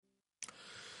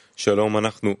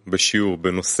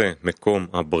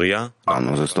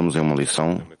Nós estamos em uma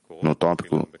lição no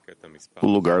tópico o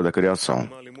lugar da criação.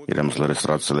 Iremos ler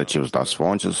extratos seletivos das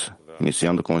fontes,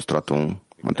 iniciando com o extrato 1.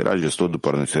 Materiais de estudo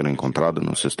podem ser encontrados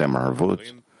no sistema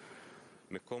Harvard.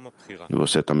 E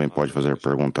você também pode fazer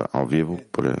pergunta ao vivo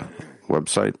por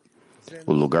website.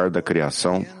 O lugar da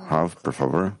criação, Rav, por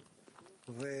favor.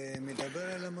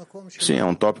 Sim, é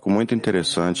um tópico muito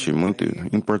interessante, muito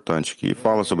importante, que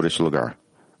fala sobre este lugar,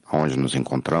 onde nos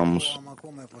encontramos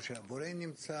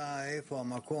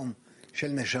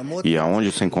e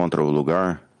aonde se encontra o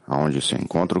lugar, aonde se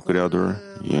encontra o Criador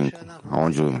e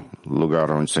aonde o lugar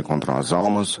onde se encontram as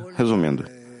almas, resumindo,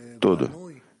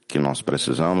 tudo que nós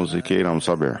precisamos e queiramos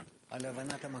saber.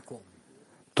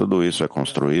 Tudo isso é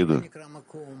construído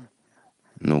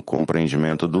no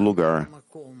compreendimento do lugar.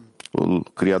 O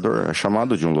Criador é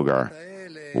chamado de um lugar.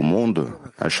 O mundo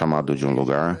é chamado de um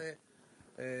lugar.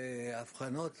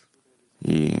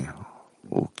 E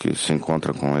o que se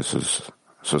encontra com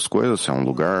essas coisas é um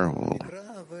lugar, ou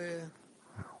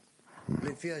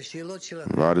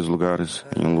vários lugares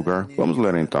em um lugar. Vamos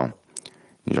ler então.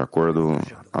 De acordo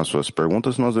às suas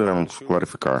perguntas, nós iremos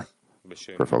clarificar.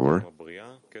 Por favor.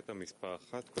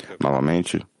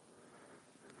 Novamente,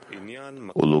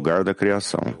 o lugar da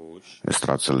criação.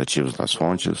 Extratos seletivos das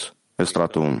fontes.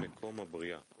 Extrato 1.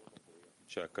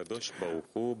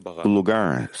 O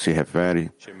lugar se refere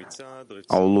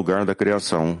ao lugar da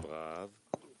criação,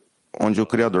 onde o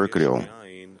Criador criou.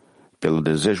 Pelo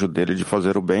desejo dele de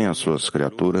fazer o bem às suas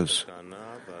criaturas,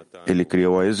 ele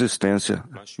criou a existência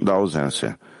da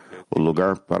ausência, o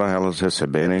lugar para elas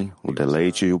receberem o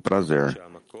deleite e o prazer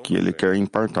que ele quer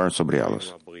impartar sobre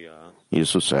elas.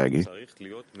 Isso segue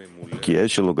que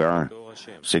este lugar,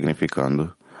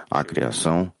 significando a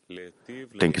criação,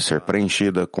 tem que ser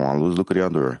preenchida com a luz do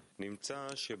Criador,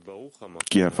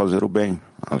 que é fazer o bem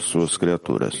às suas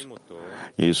criaturas.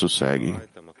 Isso segue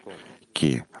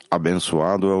que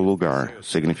abençoado é o lugar,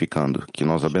 significando que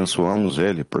nós abençoamos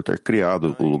ele por ter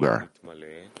criado o lugar.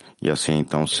 E assim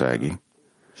então segue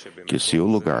que se o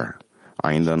lugar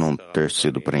ainda não ter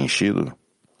sido preenchido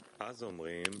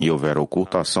e houver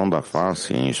ocultação da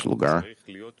face em este lugar,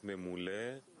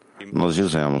 nós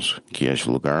dizemos que este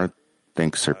lugar tem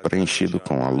que ser preenchido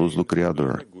com a luz do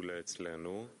Criador.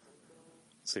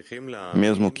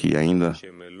 Mesmo que ainda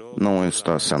não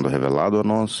está sendo revelado a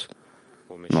nós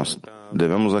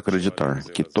devemos acreditar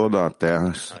que toda a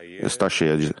terra está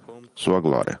cheia de sua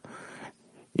glória.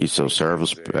 E seus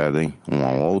servos pedem um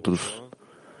ao outro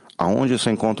aonde se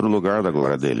encontra o lugar da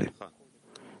glória dele.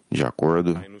 De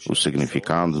acordo, o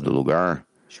significado do lugar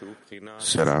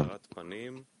será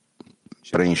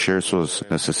preencher suas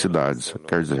necessidades,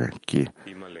 quer dizer que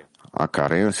a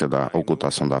carência da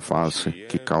ocultação da face,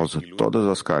 que causa todas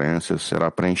as carências,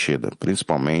 será preenchida,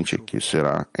 principalmente que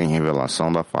será em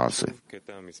revelação da face.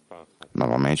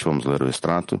 Novamente, vamos ler o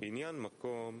extrato.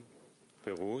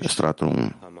 Extrato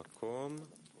 1.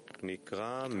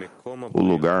 O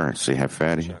lugar se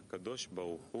refere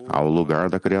ao lugar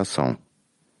da criação,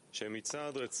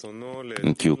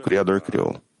 em que o Criador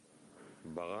criou.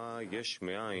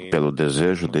 Pelo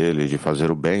desejo dele de fazer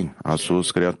o bem às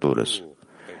suas criaturas,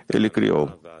 ele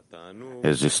criou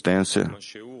existência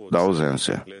da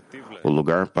ausência, o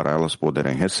lugar para elas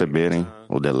poderem receberem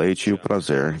o deleite e o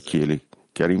prazer que ele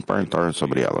quer impartar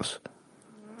sobre elas.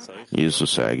 Isso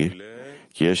segue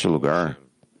que este lugar,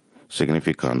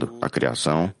 significando a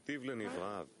criação,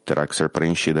 terá que ser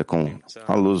preenchida com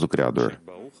a luz do Criador,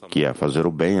 que é fazer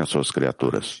o bem às suas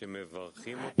criaturas.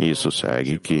 Isso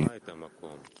segue que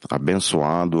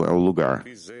abençoado é o lugar,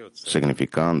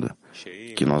 significando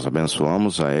que nós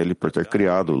abençoamos a ele por ter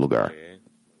criado o lugar.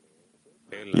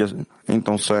 E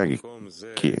então segue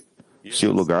que, se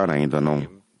o lugar ainda não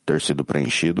ter sido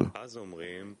preenchido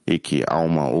e que há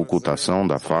uma ocultação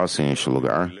da face em este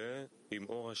lugar,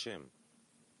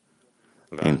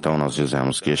 então nós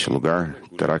dizemos que este lugar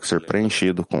terá que ser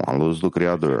preenchido com a luz do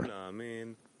Criador,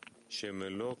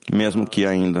 mesmo que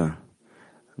ainda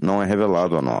não é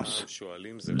revelado a nós.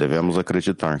 Devemos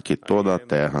acreditar que toda a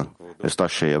terra está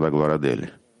cheia da glória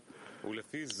dele.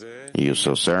 E os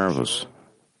seus servos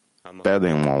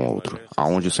pedem um ao outro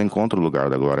aonde se encontra o lugar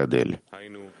da glória dele.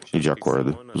 E de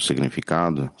acordo com o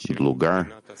significado do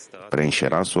lugar,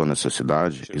 preencherá sua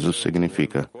necessidade. Isso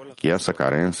significa que essa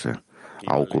carência,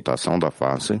 a ocultação da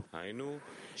face,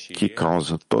 que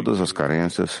causa todas as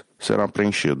carências, será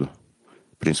preenchido,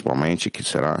 principalmente que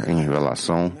será em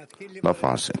revelação da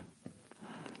face.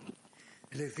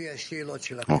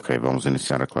 Ok, vamos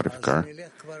iniciar a clarificar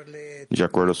de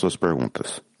acordo às suas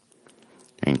perguntas.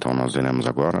 Então nós iremos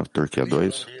agora, Turquia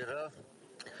 2.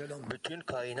 Bütün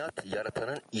kainat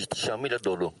yaratanın ihtişamıyla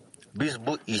dolu. Biz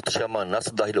bu ihtişama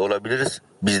nasıl dahil olabiliriz?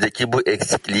 Bizdeki bu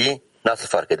eksikliği nasıl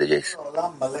fark edeceğiz?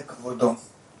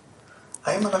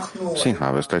 Sim,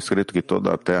 Rav, está escrito que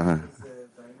toda a terra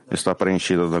está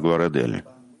preenchida da glória dele.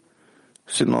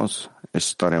 Se nós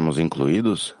estaremos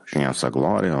incluídos em essa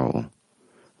glória ou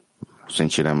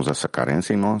sentiremos essa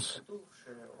carência em nós?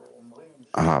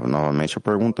 Rav, novamente a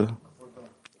pergunta.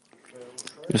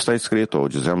 Está escrito, ou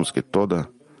dizemos que todo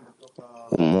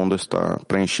o mundo está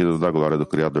preenchido da glória do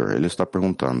Criador. Ele está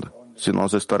perguntando se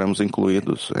nós estaremos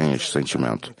incluídos em este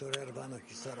sentimento.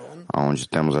 Onde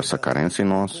temos essa carência em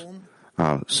nós?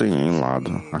 Sim, em um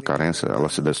lado, a carência ela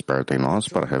se desperta em nós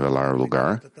para revelar o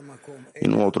lugar, e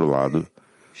no outro lado,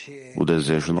 o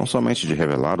desejo não somente de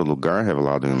revelar o lugar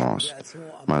revelado em nós,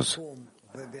 mas,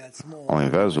 ao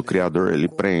invés, o Criador ele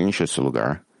preenche esse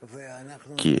lugar,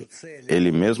 que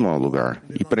ele mesmo é o lugar,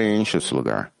 e preenche esse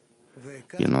lugar.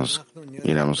 E nós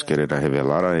iremos querer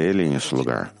revelar a ele em esse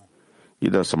lugar. E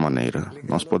dessa maneira,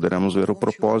 nós poderemos ver o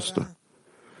propósito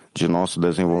de nosso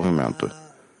desenvolvimento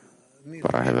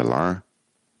para revelar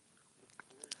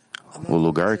o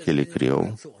lugar que ele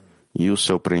criou e o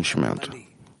seu preenchimento.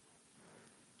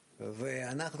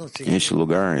 Este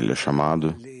lugar ele é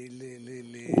chamado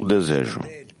o desejo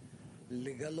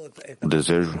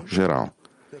geral.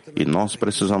 E nós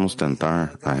precisamos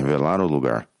tentar a revelar o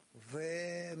lugar,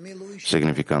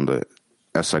 significando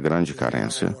essa grande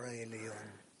carência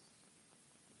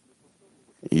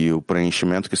e o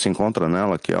preenchimento que se encontra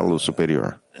nela, que é a luz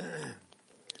superior.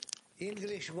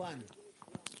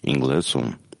 Inglês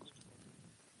 1.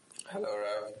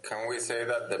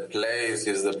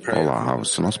 Olá, Rav.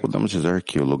 Se nós podemos dizer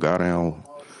que o lugar é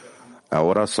a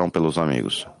oração pelos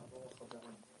amigos.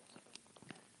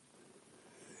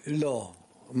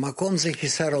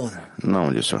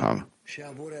 Não, disse o Rav.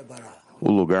 O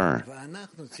lugar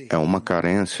é uma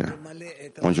carência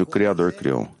onde o Criador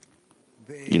criou.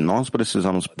 E nós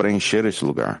precisamos preencher esse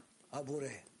lugar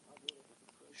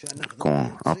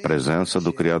com a presença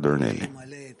do Criador nele.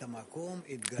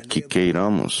 Que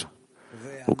queiramos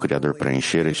o Criador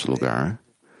preencher este lugar,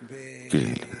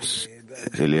 que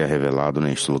ele é revelado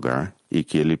neste lugar e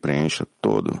que ele preencha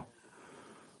todo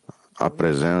a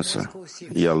presença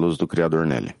e a luz do Criador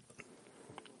nele.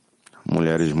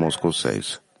 Mulheres de Moscou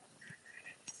 6.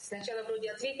 Сначала вроде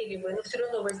ответили бы, но все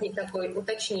равно возникло такое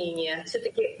уточнение.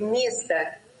 Все-таки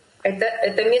место,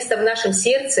 это место в нашем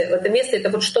сердце, это место, это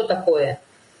вот что такое?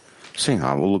 Sim,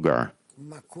 o lugar.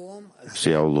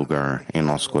 Se é o lugar em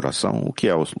nosso coração, o que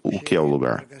é o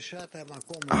lugar?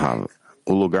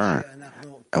 O lugar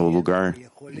é o lugar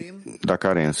da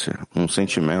carência, um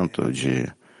sentimento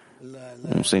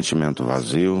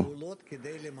vazio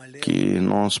que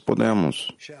nós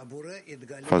podemos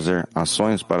fazer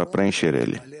ações para preencher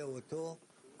ele.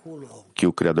 Que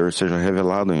o Criador seja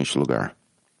revelado em este lugar.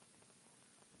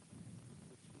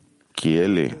 Que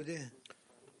ele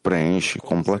preenche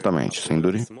completamente, sem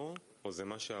dúvida.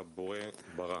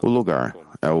 O lugar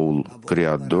é o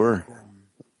Criador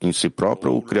em si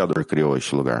próprio ou o Criador criou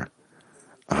este lugar?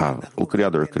 O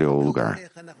Criador criou o lugar.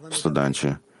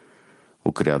 Estudante,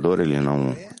 o Criador ele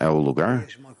não é o lugar?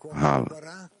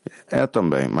 É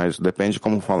também, mas depende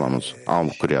como falamos. Há o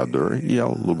Criador e há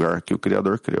o lugar que o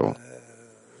Criador criou.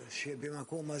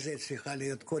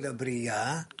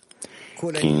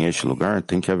 Que em este lugar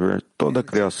tem que haver toda a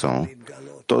criação,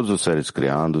 todos os seres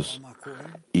criados,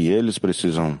 e eles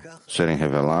precisam serem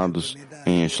revelados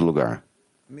em este lugar.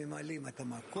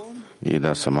 E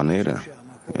dessa maneira,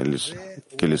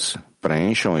 que eles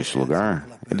preencham este lugar,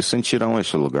 eles sentirão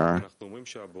este lugar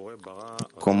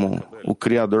como o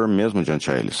Criador mesmo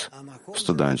diante a eles.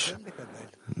 Estudante,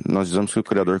 nós dizemos que o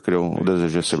Criador criou o desejo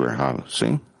de receber.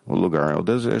 Sim, o lugar é o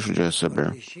desejo de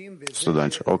receber.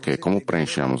 Estudante, ok, como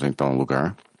preenchemos então o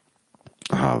lugar?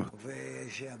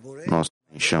 Nós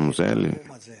preenchemos ele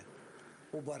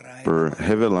por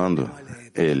revelando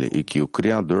ele e que o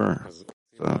Criador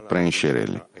preencher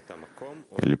ele.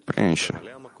 Ele preencha.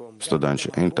 Estudante,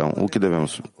 então, o que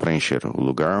devemos preencher? O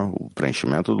lugar, o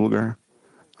preenchimento do lugar?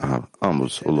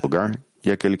 Ambos, o lugar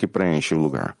e aquele que preenche o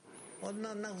lugar.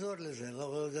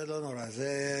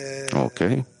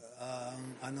 Ok?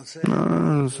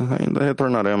 Nós ainda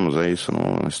retornaremos a isso,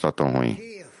 não está tão ruim.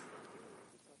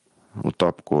 O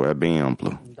tópico é bem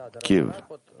amplo. Kiv.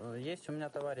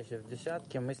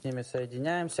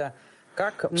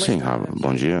 Sim, Rav,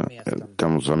 bom dia.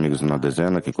 Temos amigos na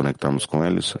dezena que conectamos com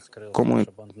eles. Como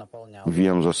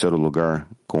viemos a ser o lugar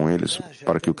com eles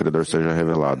para que o Criador seja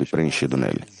revelado e preenchido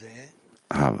nele?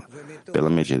 Rav, pela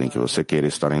medida em que você queira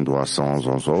estar em doação uns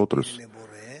aos outros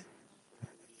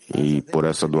e por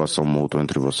essa doação mútua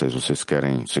entre vocês, vocês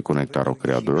querem se conectar ao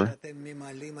Criador,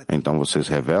 então vocês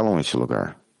revelam esse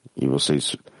lugar e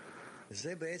vocês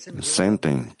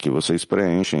sentem que vocês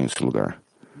preenchem esse lugar.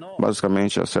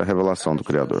 Basicamente, essa é a revelação do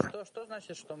Criador.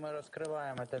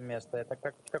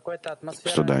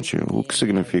 Estudante, o que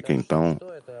significa então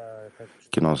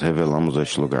que nós revelamos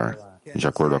este lugar? De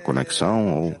acordo com a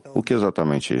conexão? Ou o que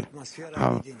exatamente?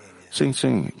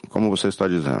 Sim, como você está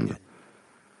dizendo.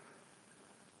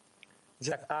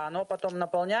 Há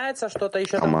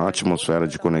uma atmosfera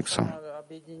de conexão.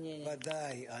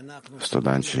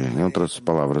 Estudante, em outras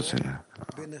palavras,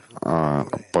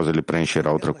 após ele preencher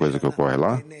a outra coisa que ocorre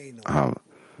lá?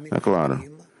 É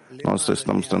claro. Nós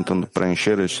estamos tentando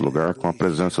preencher este lugar com a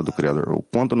presença do Criador. O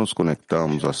quanto nos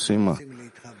conectamos acima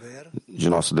de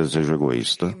nosso desejo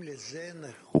egoísta,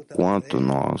 o quanto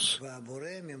nós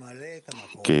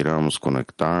queiramos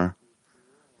conectar,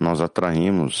 nós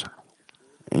atraímos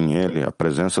em ele a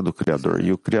presença do Criador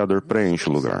e o Criador preenche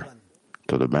o lugar.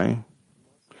 Tudo bem?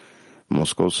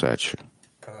 Moscou 7.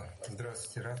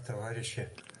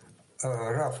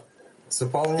 Olá,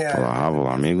 Rav,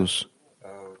 olá, amigos.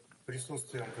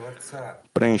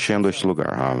 Preenchendo este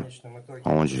lugar, Rav,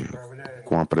 onde,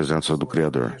 com a presença do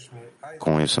Criador,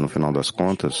 com isso, no final das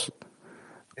contas,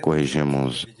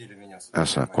 corrigimos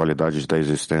essa qualidade da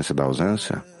existência e da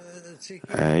ausência.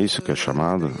 É isso que é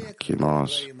chamado, que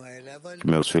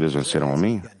meus filhos venceram a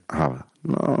mim? Rav,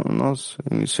 não, nós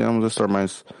iniciamos a estar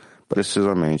mais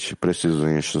precisamente precisos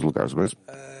em estes lugares, mas,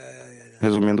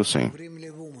 resumindo, sim.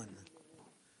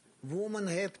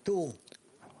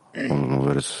 Vamos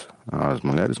ver as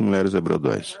mulheres Hebreu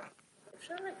 2.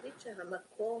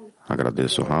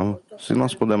 Agradeço, Rav. Se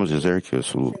nós podemos dizer que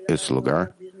esse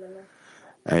lugar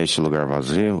é este lugar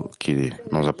vazio que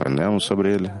nós aprendemos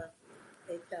sobre ele,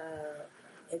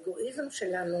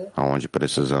 aonde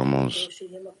precisamos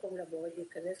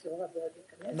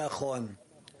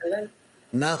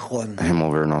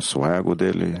remover nosso ego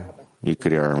dele e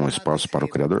criar um espaço para o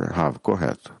Criador? Rav,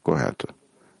 correto.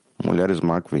 Mulheres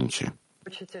Mach 20.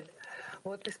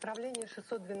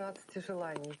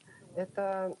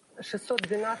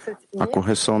 A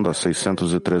correção das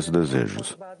 613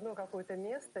 desejos.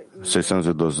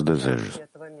 612 desejos.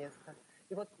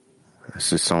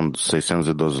 Se são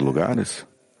 612 lugares?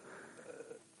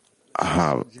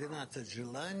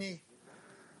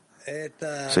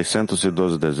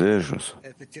 612 desejos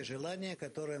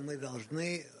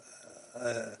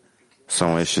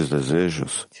são estes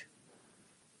desejos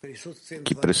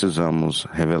que precisamos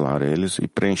revelar eles e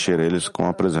preencher eles com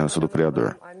a presença do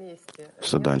Criador.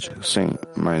 Estudante, sim,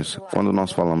 mas quando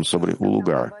nós falamos sobre o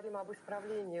lugar,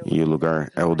 e o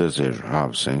lugar é o desejo,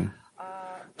 sim.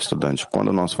 Estudante,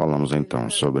 quando nós falamos então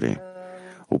sobre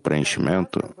o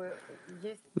preenchimento,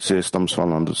 se estamos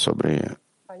falando sobre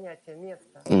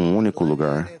um único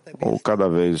lugar, ou cada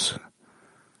vez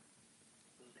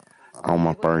há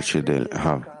uma parte dele,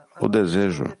 o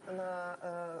desejo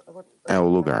é o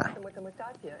lugar.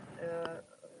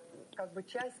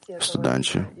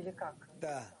 Estudante.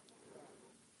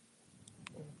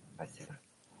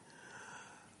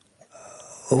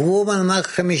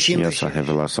 E essa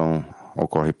revelação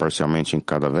ocorre parcialmente em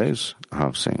cada vez?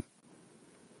 Rav, sim.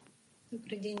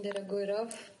 Добрый день, дорогой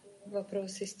Рав.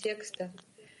 Вопрос из текста.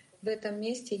 В этом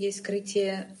месте есть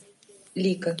скрытие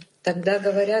лика. Тогда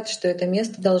говорят, что это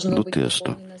место должно быть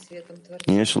наполнено светом Творца.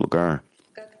 Em este lugar,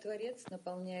 Как Творец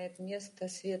наполняет место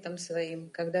светом своим,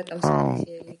 когда там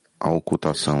скрытие лика? A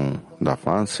ocultação da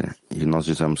face, e nós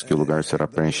dizemos que o lugar será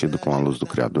preenchido com a luz do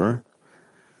Criador,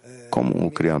 como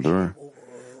o Criador,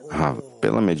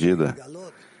 pela medida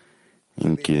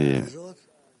em que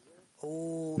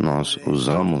nós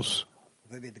usamos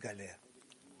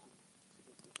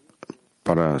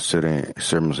para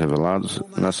sermos revelados,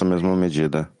 nessa mesma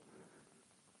medida,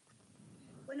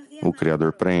 o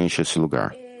Criador preenche esse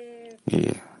lugar.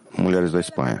 E mulheres da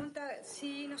Espanha.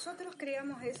 Si nosotros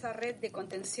creamos esa red de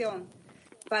contención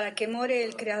para que more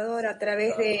el Creador a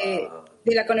través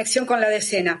de la conexión con la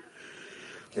decena,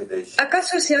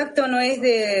 ¿acaso ese acto no es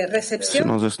de recepción? Se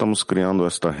nós estamos criando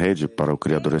esta rede para o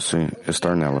Criador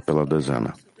estar nela pela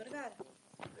dezena,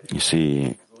 e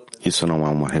se isso não é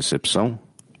uma recepção,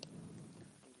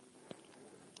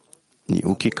 e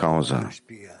o que causa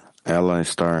ela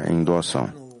estar em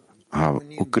doação?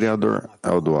 O Criador é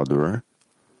o doador.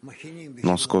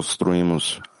 Nós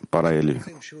construímos para ele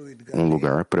um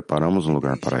lugar, preparamos um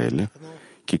lugar para ele,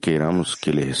 que queiramos que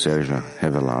ele seja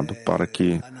revelado, para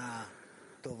que,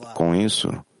 com isso,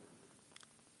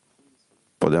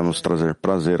 podemos trazer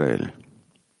prazer a ele.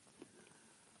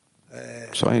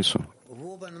 Só isso.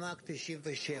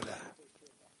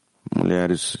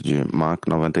 Mulheres de Mach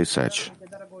 97.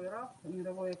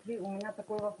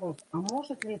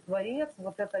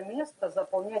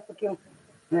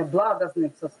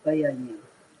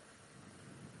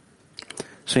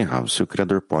 Sim, Rav, se o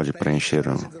Criador pode preencher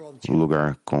o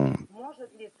lugar com...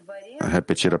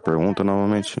 Repetir a pergunta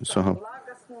novamente, Rav.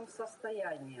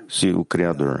 Se o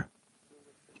Criador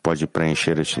pode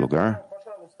preencher este lugar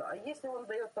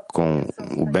com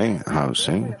o bem, Rav,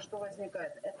 sim.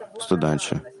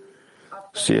 Estudante,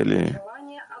 se ele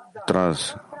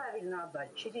traz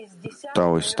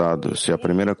tal estado, se a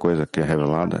primeira coisa que é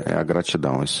revelada é a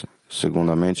gratidão, e,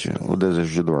 segundamente, o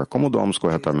desejo de doar, como doamos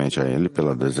corretamente a ele?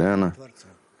 Pela dezena?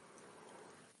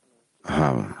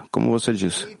 Rav, como você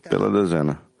disse, pela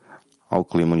dezena, ao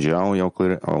clima mundial e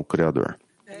ao Criador.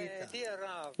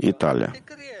 Itália.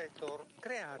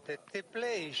 The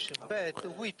place, but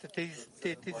with the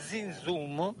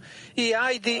zoom, he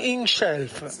hide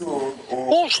himself.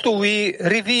 Must we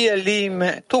reveal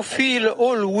him to fill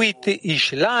all with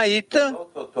his light?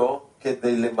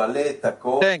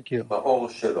 Thank you.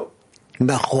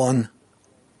 נכון.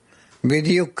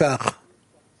 בדיוק כך.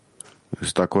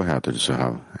 Está correto, disse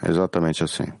Rav. Exatamente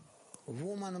assim.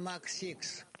 Woman Mach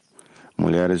 6.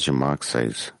 Mulheres de Mach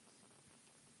 6.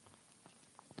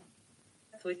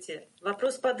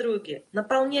 Вопрос подруги.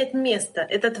 Наполнять место –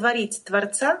 это творить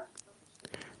Творца?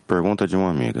 Pergunta de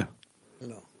uma amiga.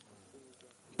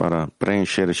 Para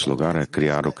preencher este lugar é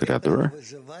criar o Criador?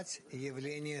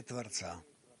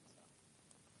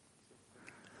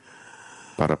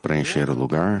 Para preencher o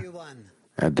lugar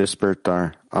é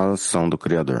despertar a ação do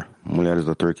Criador. Mulheres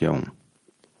da Turquia 1.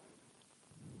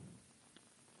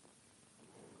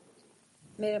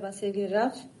 Merhaba sevgili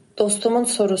Raf. Dostumun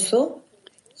sorusu,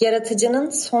 yaratıcının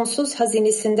sonsuz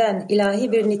hazinesinden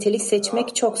ilahi bir nitelik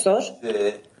seçmek çok zor.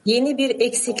 Yeni bir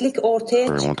eksiklik ortaya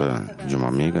Pergunta de uma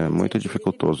amiga, é muito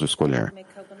dificultoso escolher.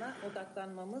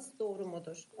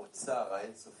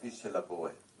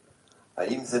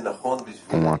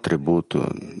 Atributo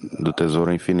do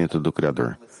tesouro infinito do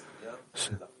Criador.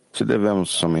 Se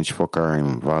devemos somente focar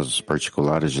em vasos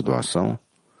particulares de doação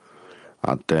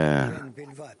até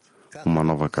uma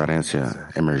nova carência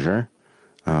emerger?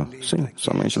 Sim,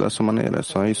 somente dessa maneira. É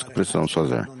só isso que precisamos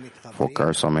fazer.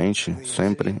 Focar somente,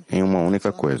 sempre, em uma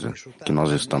única coisa, que nós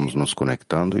estamos nos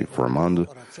conectando e formando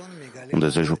um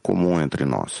desejo comum entre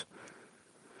nós.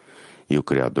 E o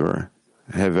Criador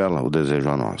revela o desejo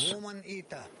a nós.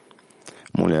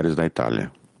 Mulheres da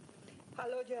Itália.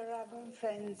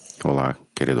 Olá,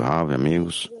 querido Rav,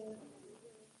 amigos.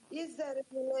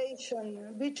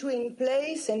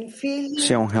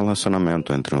 Se há um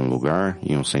relacionamento entre um lugar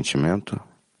e um sentimento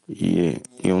e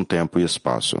um tempo e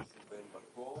espaço.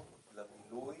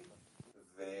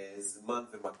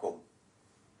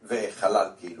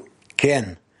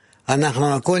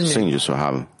 Sim, disse o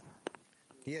Rav.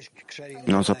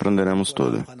 Nós aprenderemos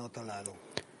tudo.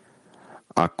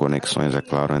 Há conexões, é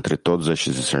claro, entre todos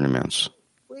estes discernimentos.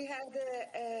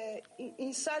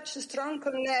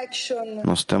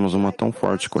 Nós temos uma tão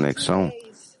forte conexão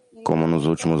como nos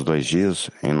últimos 2 dias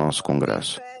em nosso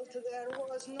congresso.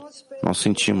 Nós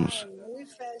sentimos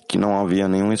que não havia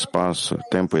nenhum espaço,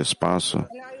 tempo e espaço,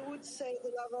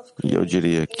 e eu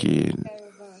diria que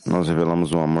nós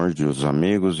revelamos o amor dos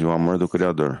amigos e o amor do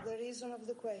Criador.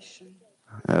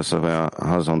 Essa é a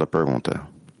razão da pergunta.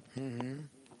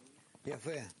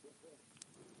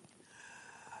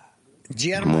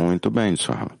 Muito bem,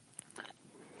 disse o Rav.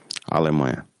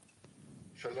 Alemanha.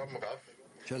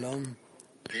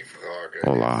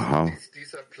 Olá, Rav.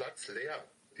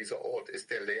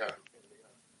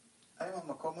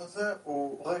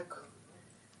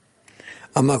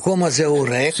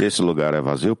 Se esse lugar é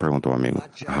vazio, perguntou o amigo.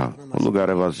 O lugar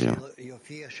é vazio.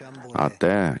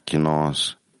 Até que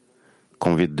nós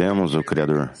convidemos o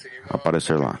Criador a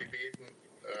aparecer lá.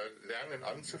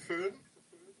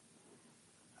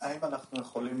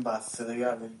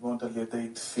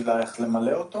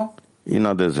 E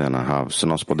na dezena, Rav, se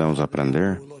nós podemos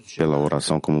aprender pela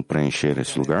oração como preencher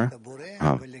esse lugar,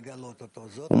 Rav,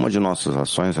 uma de nossas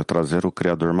ações é trazer o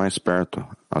Criador mais perto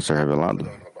a ser revelado.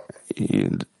 E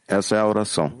essa é a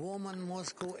oração.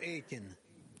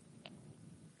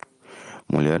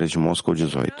 Mulheres de Moscou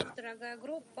 18.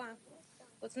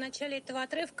 Вот в начале этого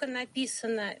отрывка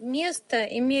написано «место»,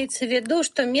 имеется в виду,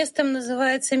 что местом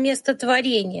называется место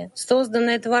творения,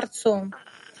 созданное Творцом.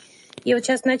 И вот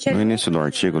сейчас в начале... No início do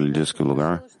artigo, ele diz que o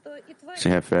lugar se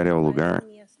refere ao lugar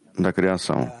da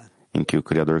criação, em que o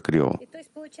Criador criou.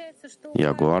 E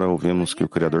agora ouvimos que o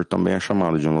Criador também é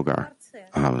chamado de um lugar.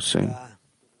 Sim.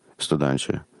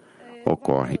 Estudante,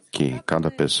 ocorre que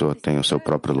cada pessoa tem o seu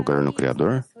próprio lugar no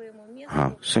Criador?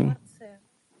 Sim.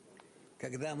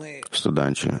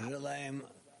 Estudante,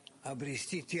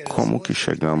 como que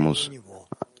chegamos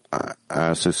a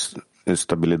essa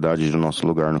estabilidade do nosso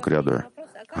lugar no Criador?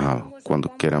 Quando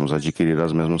queremos adquirir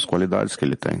as mesmas qualidades que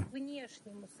Ele tem.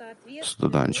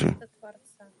 Estudante,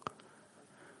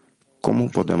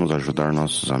 como podemos ajudar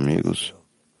nossos amigos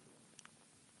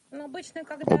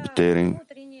a obterem,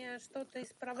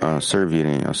 a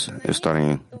servirem, a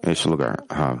estarem neste lugar?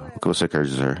 O que você quer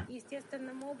dizer?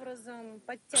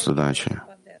 Estudante,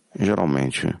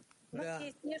 geralmente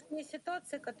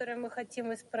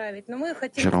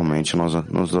nós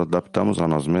nos adaptamos a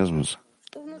nós mesmos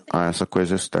a essa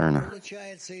coisa externa.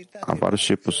 Há vários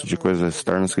tipos de coisas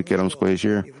externas que queremos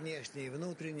corrigir.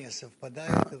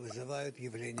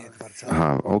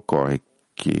 Ocorre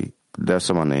que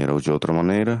dessa maneira ou de outra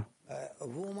maneira,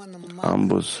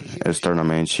 ambos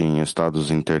externamente em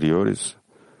estados interiores,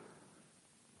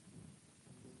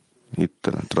 e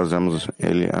trazemos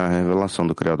ele à revelação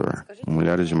do Criador.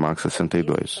 Mulheres de Max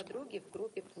 62.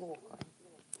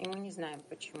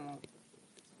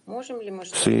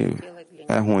 Se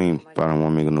é ruim para um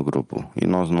amigo no grupo e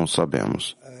nós não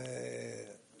sabemos,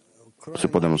 se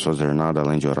podemos fazer nada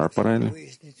além de orar para ele?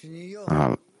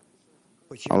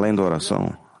 Além da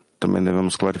oração, também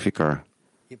devemos clarificar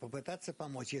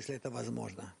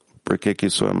por que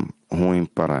isso é ruim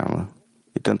para ela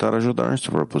e tentar ajudar, se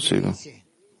for possível.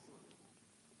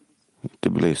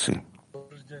 Tbilisi.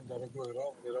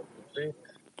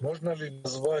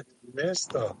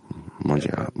 Bom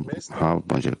dia.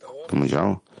 Bom dia,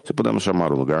 mundial. Se podemos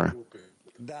chamar o lugar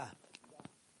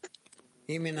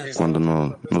quando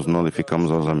nos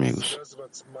notificamos aos amigos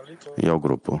e ao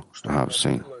grupo.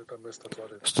 Sim.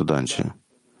 Estudante.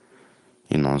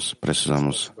 E nós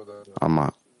precisamos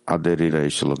aderir a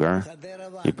este lugar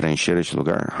e preencher este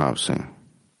lugar. Sim.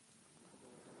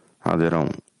 Aderão.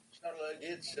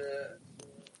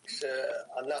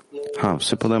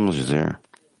 Se podemos dizer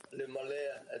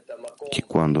que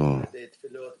quando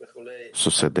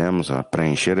sucedemos a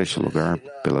preencher este lugar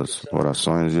pelas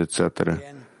orações, etc.,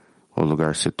 o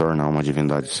lugar se torna uma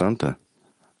divindade santa?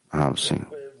 Sim.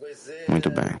 Muito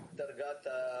bem.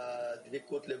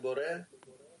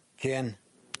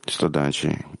 Estudante,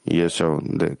 e esse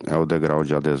é o degrau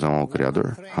de adesão ao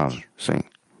Criador? Sim.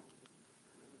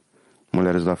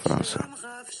 Mulheres da França.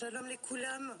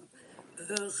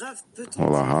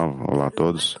 Olá, Rav. Olá a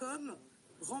todos.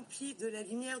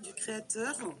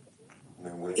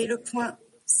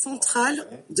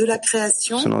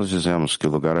 Se nós dizemos que o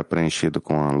lugar é preenchido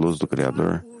com a luz do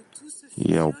Criador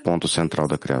e é o ponto central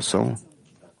da criação,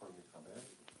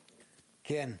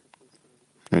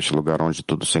 este lugar onde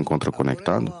tudo se encontra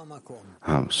conectado?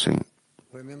 Sim.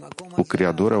 O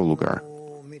Criador é o lugar.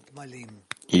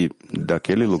 E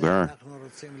daquele lugar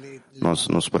nós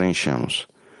nos preenchemos.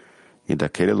 E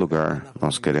daquele lugar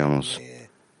nós queremos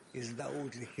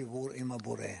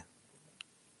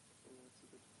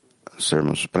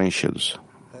sermos preenchidos.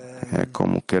 É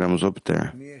como queremos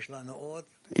obter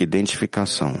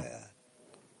identificação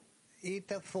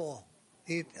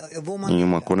em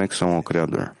uma conexão ao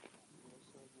Criador.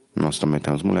 Nós também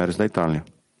temos mulheres da Itália.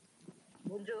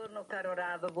 Buongiorno, caro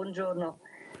Rav, buongiorno.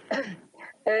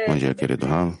 Bom dia, querido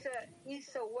Rav.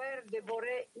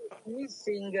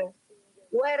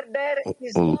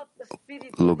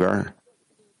 O lugar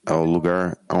é o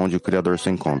lugar onde o Criador se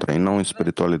encontra, e não em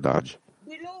espiritualidade.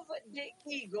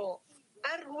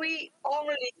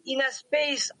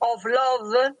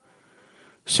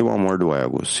 Se o amor do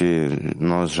ego, se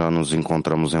nós já nos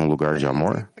encontramos em um lugar de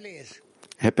amor?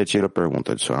 Repetir a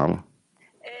pergunta, adicional.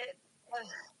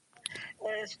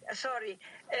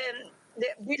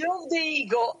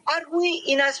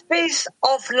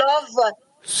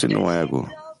 Se no ego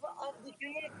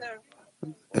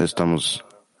estamos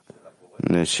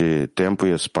neste tempo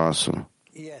e espaço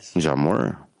de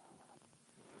amor?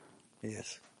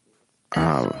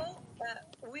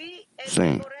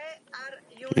 Sim.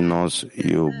 E nós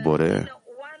e o Boré,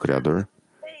 Criador,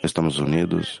 estamos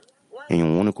unidos em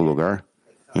um único lugar,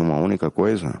 em uma única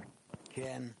coisa?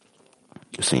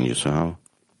 Sim, disse Rav.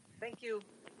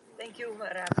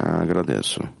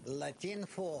 Agradeço.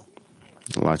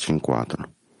 Latim 4.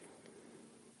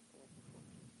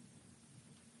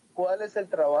 Qual é o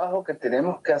trabalho que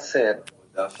temos que fazer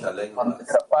por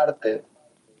nossa parte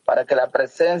para que a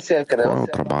presença do Criador? Qual é o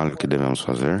trabalho que devemos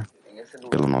fazer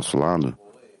pelo nosso lado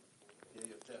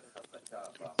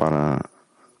para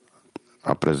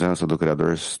a presença do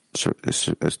Criador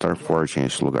estar forte em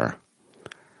este lugar?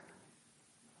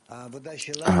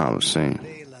 Sim.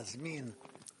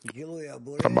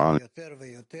 Trabalho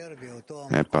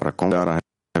é para convidar a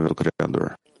revelação do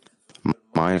Criador.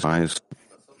 Mais,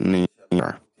 nenhum.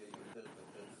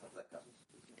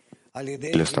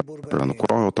 Ele está perguntando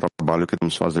qual é o trabalho que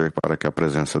devemos fazer para que a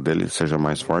presença dele seja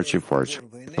mais forte e forte,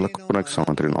 pela conexão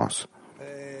entre nós.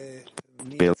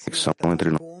 Pela conexão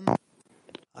entre nós.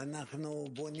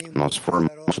 Nós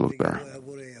formamos o lugar.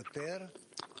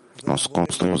 Nós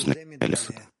construímos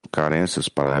neles carências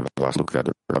para a revelação do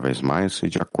Criador cada vez mais e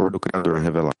de acordo com o Criador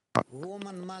revelado.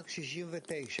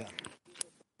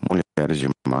 Mulheres de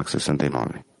Max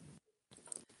 69.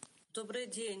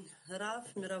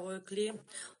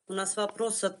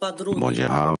 Bom dia,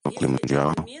 Rav, clima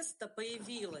mundial.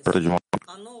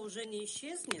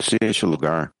 Se este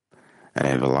lugar é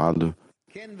revelado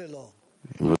e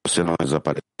você não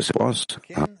desapareceu,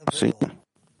 sim.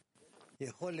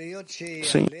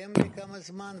 Sim.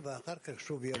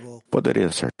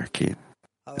 Poderia ser que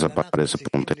desapareça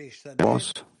por um tempo,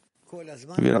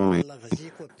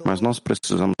 mas nós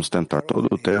precisamos tentar todo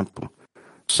o tempo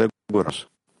seguros.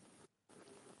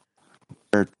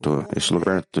 Este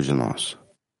lugar perto de nós.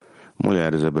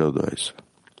 Mulheres, Hebreu 2.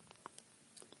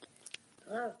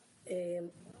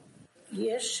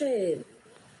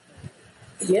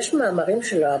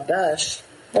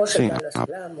 Sim,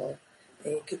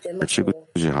 artigos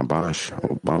de Rabash,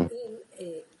 ou Bam,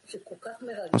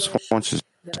 as fontes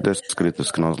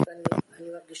descritas que nós lemos,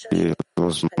 e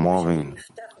elas movem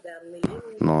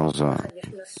nós a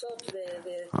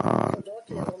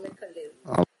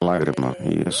lágrima,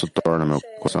 e isso torna meu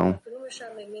coração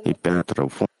e penetra o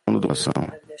fundo do coração.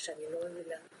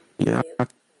 E é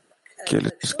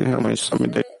aqueles que realmente só me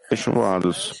deixam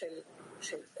voados.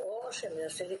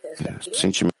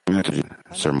 Sentimento de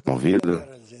ser movido.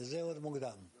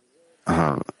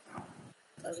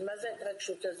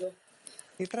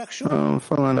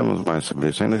 Falaremos mais sobre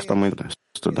isso. Ainda está muito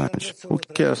estudante. O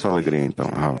que é essa alegria, então?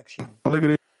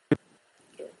 Alegria.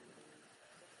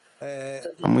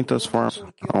 Há muitas formas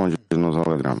onde nos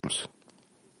alegramos.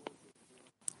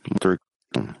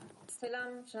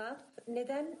 Selam Rav.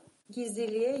 Neden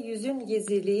gizliliğe yüzün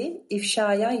gizliliği,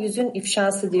 ifşaya yüzün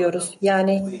ifşası diyoruz?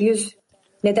 Yani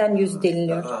neden yüz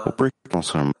deniliyor? O porquê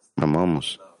nós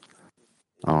chamamos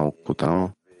a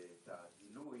ocultação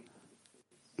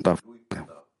da face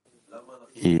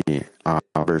e a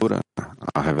abertura,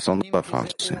 a revelação da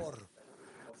face.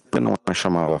 Por que não é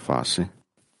chamada face?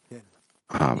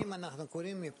 A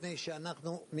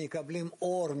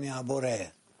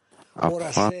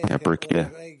face é porque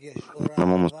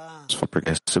chamamos porque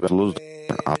recebe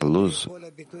a luz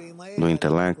do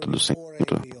intelecto, do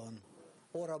sentimento,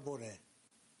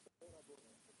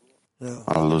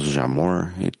 a luz de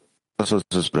amor, e essas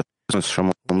expressões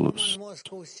chamam luz.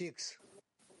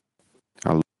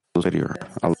 A luz superior,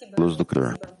 a luz do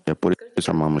Criador. E é por isso que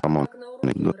chamamos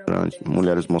durante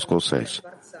Mulheres Moscou 6.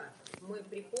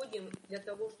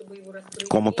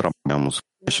 Como trabalhamos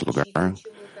neste lugar,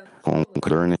 com o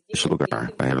Criador neste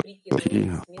lugar,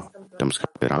 temos que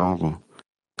ter algo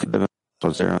que devemos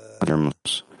fazer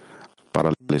para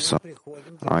a lição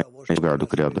a lugar do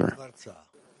Criador.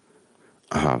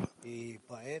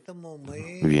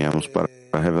 Viemos para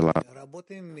revelar o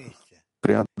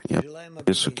Criador, e é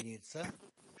por isso que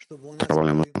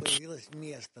trabalhamos juntos.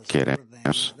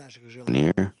 Queremos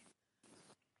unir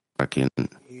para que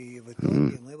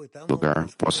o lugar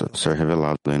possa ser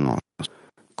revelado em nós,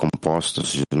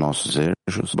 compostos de nossos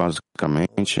eixos,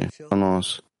 basicamente,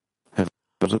 nós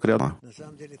revelamos o Criador.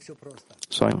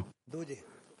 Só eu.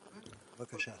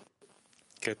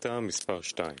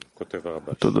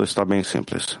 Tudo está bem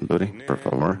simples. Dori, por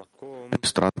favor.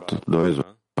 Extrato 2,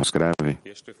 escreve.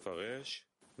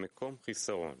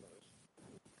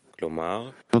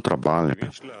 No trabalho,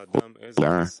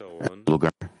 o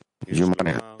lugar de uma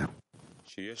carência.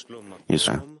 Isso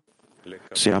é,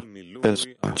 se a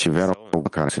pessoa tiver alguma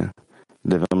carência,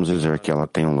 devemos dizer que ela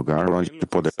tem um lugar onde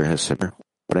poder receber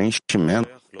preenchimento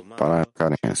para a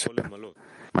carência.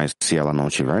 Mas se ela não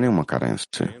tiver nenhuma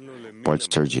carência, pode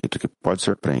ser dito que pode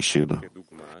ser preenchido,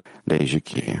 desde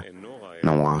que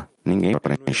não há ninguém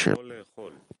para preencher.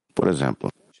 Por exemplo,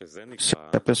 se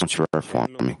a pessoa tiver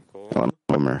fome, ela não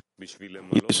vai comer.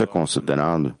 Isso é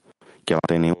considerado que ela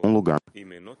tem nenhum lugar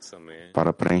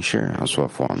para preencher a sua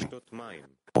fome.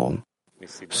 Ou,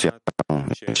 se ela não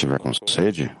estiver com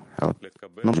sede, ela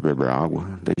não deve beber água,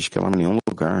 desde que ela não tenha nenhum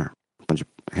lugar onde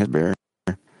receber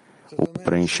o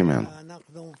preenchimento.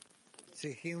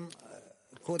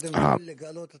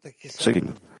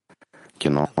 Seguindo, que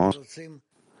nós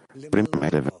primeiro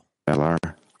devemos revelar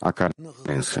a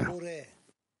carência.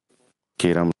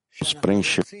 Queiramos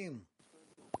preencher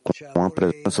com a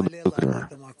presença do Criador.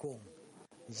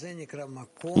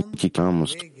 E que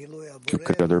queremos que o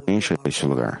Criador preencha este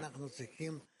lugar.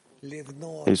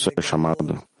 Isso é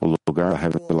chamado o lugar da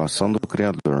revelação do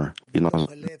Criador. E nós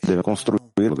devemos construir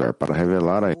um lugar para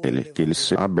revelar a Ele, que Ele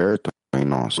seja aberto em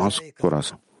nosso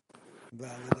coração.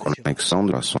 A conexão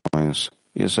de ações,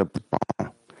 isso é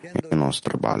principal em nosso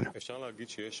trabalho.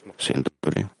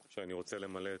 Cinturão.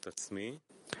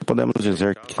 Podemos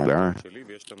dizer que é um lugar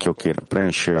que eu quero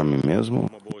preencher a mim mesmo,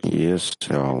 e esse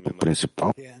é o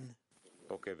principal.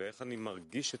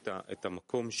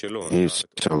 Esse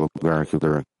é o lugar que eu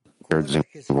quero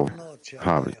desenvolver.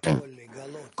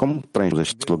 Como preencher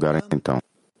este lugar, então?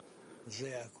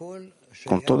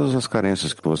 Com todas as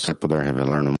carências que você puder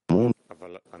revelar no mundo,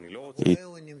 e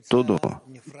tudo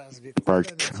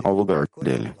parte ao lugar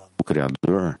dele, o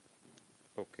Criador.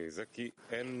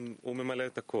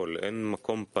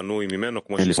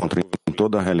 Eles contribuem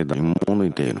toda a realidade, o mundo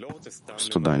inteiro.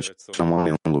 Estudante, chamam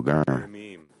de um lugar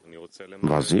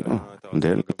vazio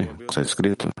dele, está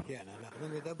escrito.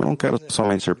 Eu não quero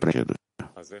somente ser preenchido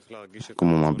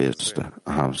como uma besta.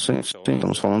 Sim,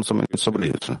 estamos falando somente sobre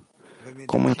isso.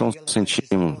 Como então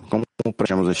sentimos, como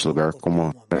preenchemos este lugar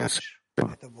como parece?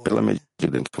 Pela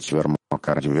medida em que tiver uma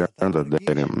cara de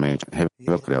verdadeiramente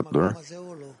revelar o Criador,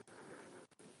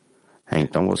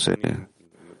 então você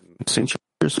sente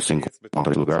isso se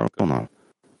encontra em lugar ou não.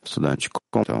 Estudante,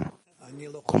 então,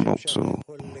 como eu posso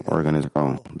organizar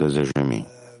um desejo em mim?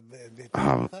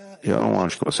 Eu não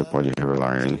acho que você pode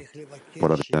revelar ele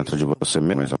por dentro de você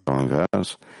mesmo, mas ao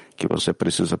invés que você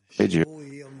precisa pedir,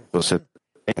 você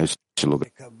tem este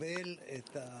lugar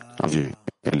onde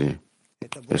ele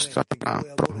está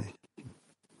pronto,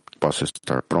 possa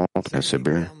estar pronto a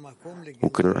receber o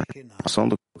Criador, a ação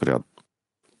do Criador.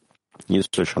 Isso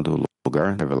é chamado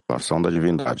lugar de revelação da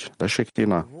divindade. Da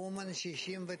Shekinah.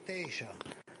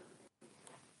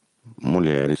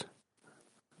 Mulheres.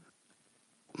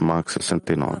 Max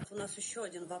 69.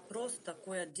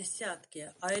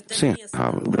 Sim,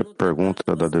 a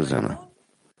pergunta da dezena.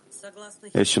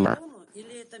 Este lugar,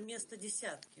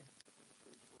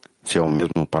 se é o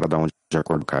mesmo para dar onde de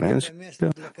acordo com a carência,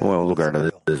 ou é o lugar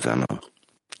da dezena?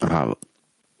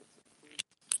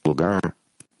 Lugar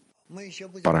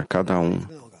para cada um.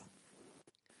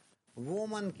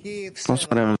 Nós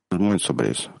falaremos muito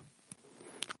sobre isso.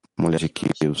 Mulher de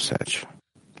Kiev 7.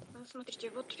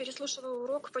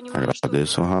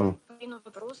 Agradeço, Raul.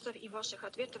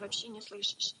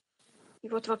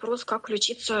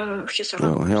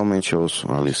 Eu realmente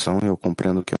ouço a lição e eu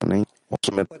compreendo que eu nem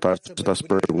ouço metade das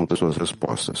perguntas e suas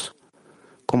respostas.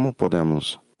 Como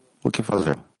podemos? O que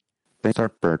fazer? Tentar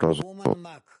perto aos outros.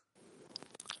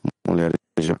 Mulheres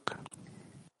de Jaca.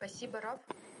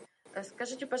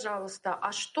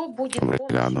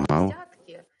 Obrigado, Raul.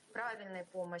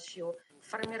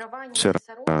 Será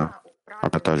a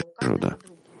meta ajuda,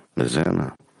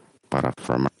 dezena, para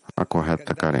formar a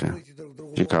correta carência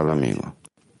de cada amigo.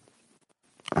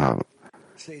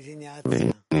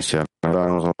 Iniciar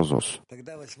uns aos outros.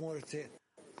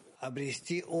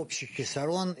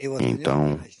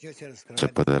 Então, você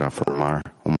poderá formar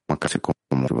uma carência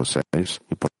comum de vocês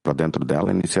e por dentro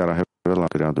dela iniciar a revelar o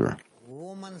Criador.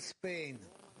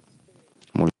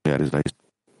 Mulheres da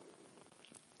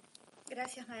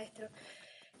Gracias, maestro.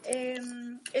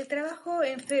 El trabajo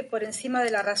en fe por encima de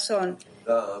la razón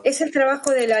es el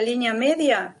trabajo de la línea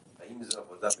media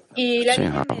y la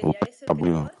línea media es el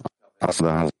Criador.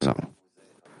 Da razão.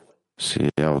 Se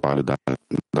é o trabalho da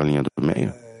linha do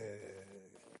meio.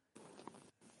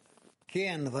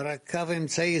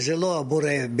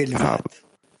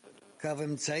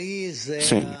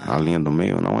 Sim, a linha do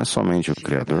meio não é somente o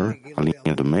Criador, a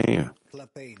linha do meio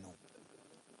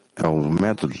é o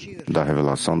método da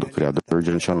revelação do Criador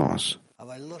diante de nós.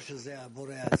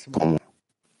 É como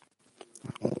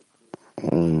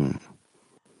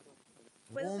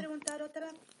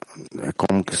é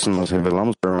como que se nós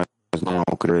revelamos, mas não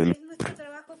ao Criador. Ele...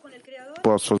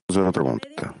 Posso fazer uma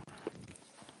pergunta?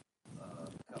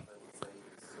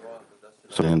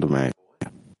 Se a linha do meio,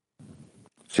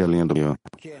 se a linha do meio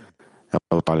é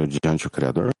o trabalho diante do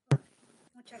Criador?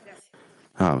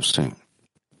 Sim.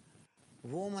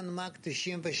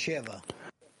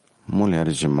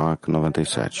 Mulheres de Mach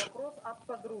 97.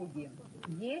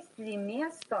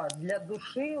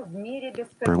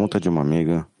 Pergunta de uma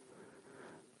amiga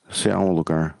se há um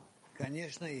lugar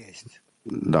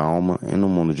da alma e no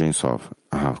mundo de Ensof.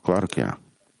 Claro que há.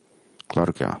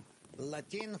 Claro que há.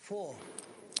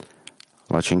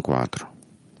 Latim 4.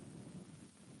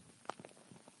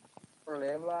 O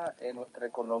problema em nossa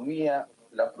economia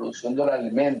é a produção de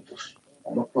alimentos.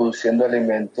 Estamos produzindo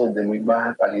alimentos de muito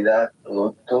baixa qualidade,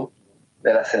 produto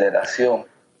da aceleração.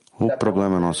 O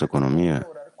problema na nossa economia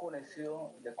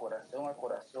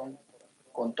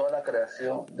con toda la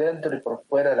creación dentro y por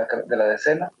fuera de la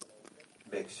decena?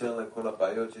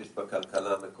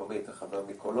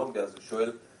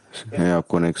 É a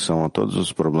conexão a todos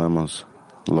os problemas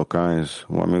locais.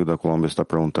 O amigo da Colômbia está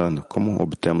perguntando como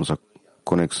obtemos a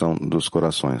conexão dos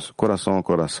corações, coração a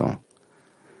coração,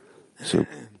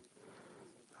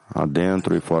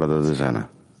 adentro e fora da dezena.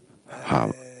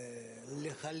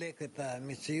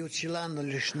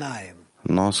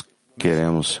 Nós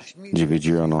queremos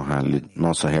dividir a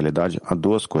nossa realidade a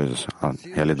duas coisas, a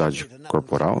realidade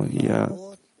corporal e a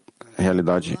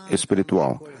realidade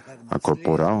espiritual. A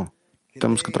corporal,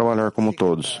 temos que trabalhar como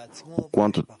todos, o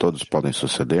quanto todos podem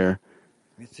suceder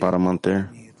para manter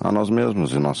a nós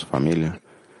mesmos e nossa família.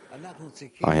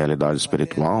 A realidade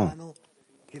espiritual,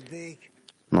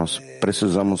 nós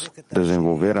precisamos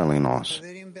desenvolver ela em nós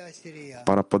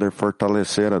para poder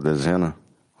fortalecer a dezena,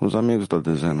 os amigos da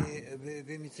dezena.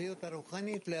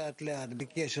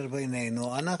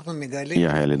 E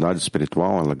a realidade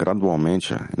espiritual, ela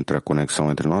gradualmente, entre a conexão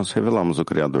entre nós, revelamos o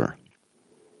Criador.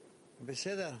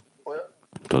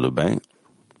 Tudo bem?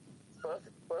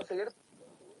 ¿Puedo seguir?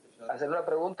 ¿Hacer una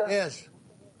pregunta?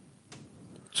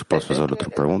 Se posso fazer outra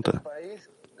pergunta? En este país,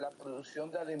 la producción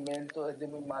de alimentos es de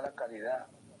muy mala calidad,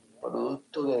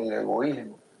 producto del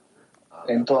egoísmo.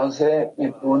 Entonces,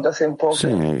 mi pregunta se enfoca...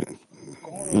 Sim,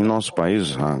 em nosso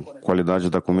país, a qualidade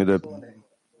da comida é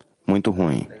muito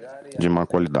ruim, de má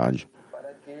qualidade.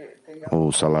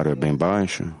 O salário é bem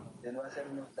baixo.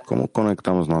 Como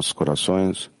conectamos nossos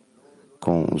corações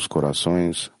com os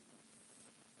corações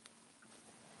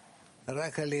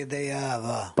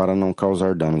para não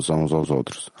causar danos uns aos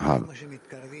outros?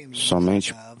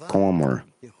 Somente com amor.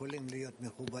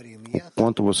 O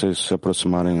quanto vocês se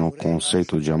aproximarem ao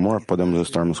conceito de amor, podemos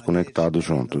estarmos conectados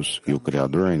juntos. E o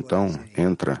Criador, então,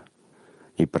 entra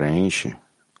e preenche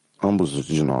ambos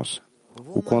de nós.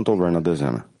 O quanto houver na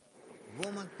dezena.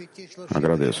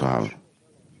 Agradeço, Rav.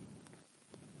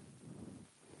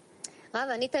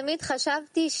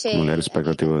 Mulher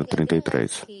expectativa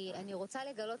 33.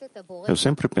 Eu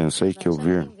sempre pensei que eu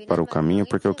vir para o caminho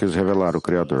porque eu quis revelar o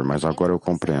Criador, mas agora eu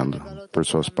compreendo, por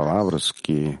suas palavras,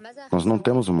 que nós não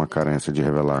temos uma carência de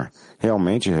revelar,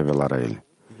 realmente revelar a Ele.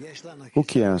 O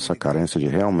que é essa carência de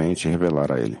realmente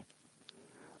revelar a Ele?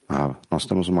 Nós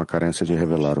temos uma carência de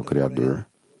revelar o Criador.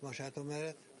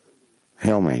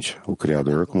 Realmente, o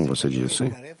Criador, como você disse.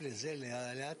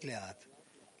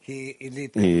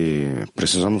 E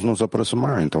precisamos nos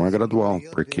aproximar, então é gradual,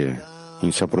 porque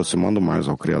em se aproximando mais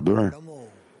ao Criador,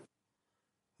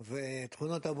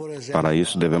 para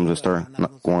isso devemos estar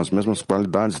com as mesmas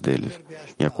qualidades dele.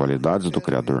 E a qualidade do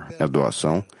Criador é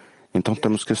doação, então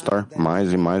temos que estar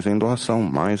mais e mais em doação,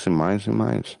 mais e mais e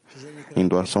mais, em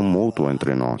doação mútua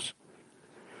entre nós,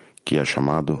 que é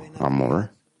chamado amor,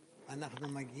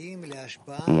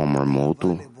 um amor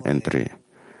mútuo entre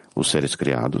os seres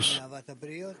criados.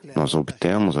 Nós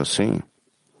obtemos, assim,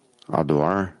 a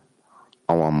doar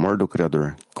ao amor do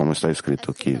Criador, como está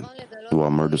escrito aqui, do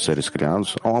amor dos seres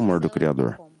criados ao amor do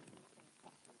Criador.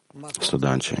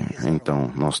 Estudante,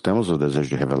 então, nós temos o desejo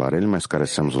de revelar Ele, mas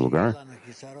carecemos do lugar?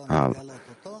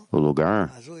 O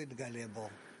lugar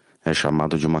é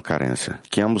chamado de uma carência,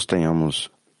 que ambos tenhamos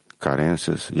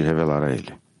carências de revelar a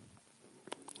Ele.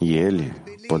 E Ele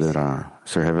poderá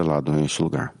ser revelado neste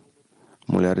lugar.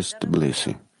 Mulheres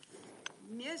Tbilisi.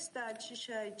 Место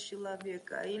очищает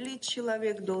человека, или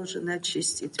человек должен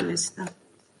очистить место?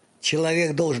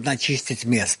 Человек должен очистить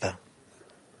место.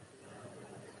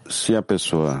 Se a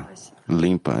pessoa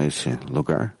limpa esse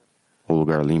lugar, o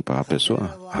lugar limpa a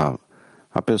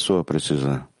pessoa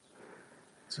precisa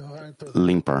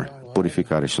limpar,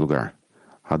 purificar este lugar.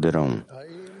 Radeira 1.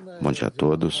 Bom dia a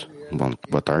todos.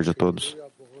 Boa tarde a todos.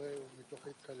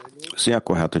 Se é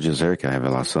correto dizer que a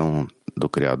revelação do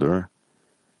Criador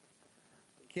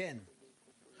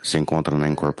se encontra na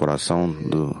incorporação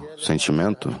do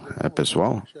sentimento, é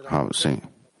pessoal? Sim.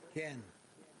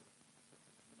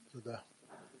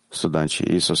 Estudante,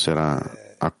 isso será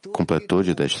a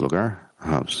completude deste lugar?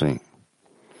 Sim.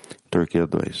 Turquia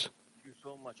 2.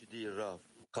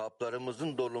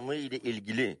 Kalplarımızın dolumu ile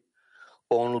ilgili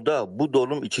onu da bu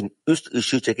dolum için üst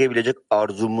ışığı çekebilecek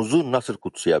arzumuzu nasıl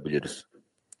kutsayabiliriz?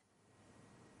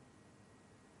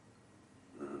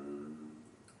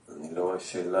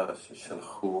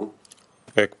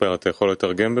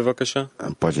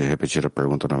 Pode repetir a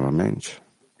pergunta novamente?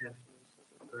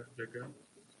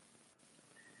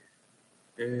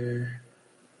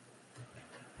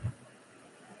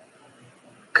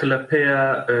 כלפי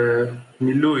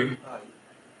המילוי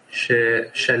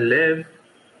של לב,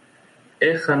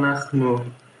 איך אנחנו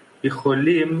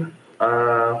יכולים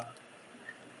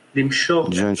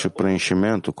Diante do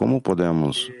preenchimento, como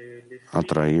podemos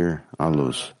atrair a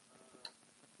luz?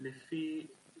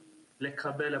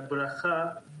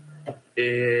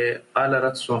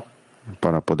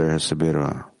 Para poder receber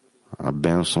a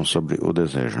bênção sobre o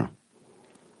desejo.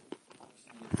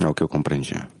 É o que eu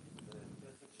compreendi.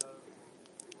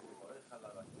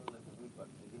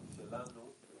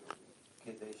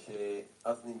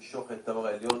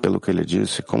 Pelo que ele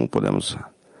disse, como podemos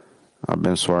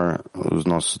abençoar os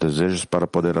nossos desejos para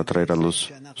poder atrair a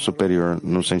luz superior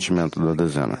no sentimento da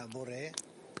dezena?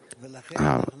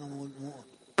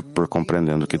 Por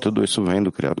compreendendo que tudo isso vem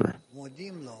do Criador.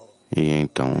 E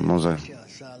então nós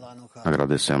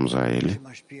agradecemos a Ele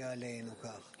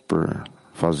por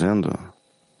fazendo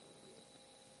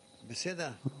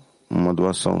uma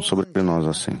doação sobre nós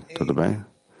assim. Tudo bem?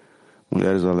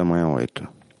 Mulheres da Alemanha 8.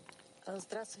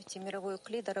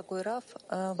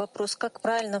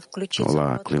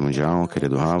 Olá, Clima Mundial,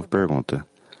 querido Rav, pergunta: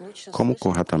 como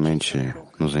corretamente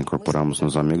nos incorporamos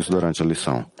nos amigos durante a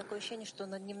lição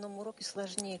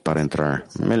para entrar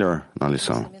melhor na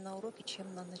lição?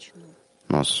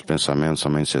 Nossos pensamentos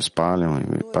somente se espalham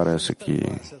e parece que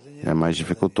é mais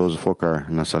dificultoso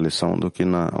focar nessa lição do que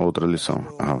na outra lição.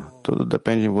 Tudo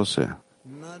depende de você.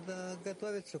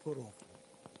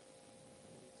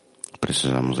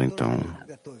 Precisamos, então,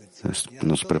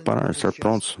 nos preparar, estar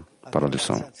prontos para a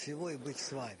lição.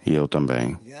 E eu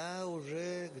também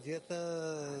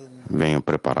venho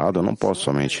preparado, eu não posso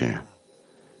somente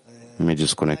me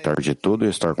desconectar de tudo e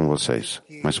estar com vocês,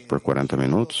 mas por 40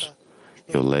 minutos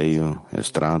eu leio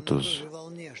extratos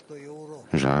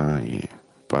já e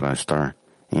para estar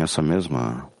em essa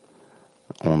mesma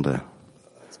onda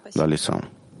da lição.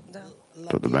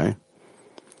 Tudo bem?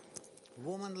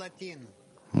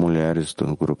 Mulheres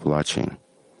do grupo Latim.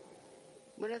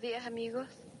 Buenos días, amigos.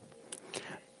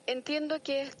 Entiendo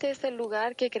que este es el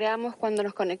lugar que creamos cuando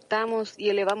nos conectamos y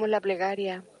elevamos la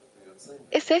plegaria.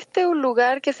 ¿Es este un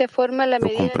lugar que se forma a la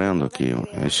medida? Eu compreendo que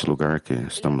este lugar que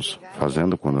estamos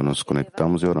fazendo quando nos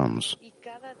conectamos e oramos,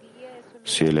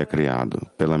 se ele é criado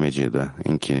pela medida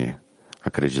em que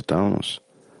acreditamos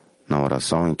na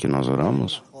oração em que nós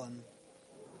oramos,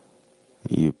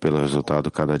 e pelo resultado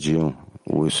cada dia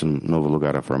esse novo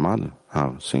lugar é formado?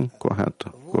 Sim,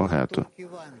 correto.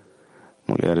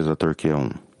 Mulheres da Turquia 1.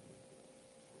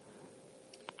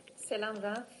 Selam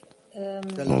Rav.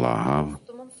 Olá, Rav.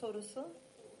 Sorusu,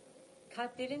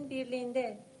 kalplerin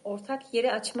birliğinde ortak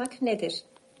yeri açmak nedir?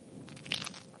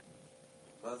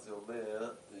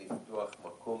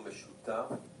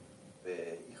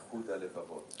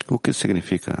 O que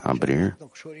significa abrir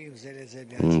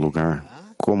um lugar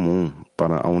comum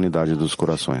para a unidade dos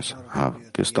corações?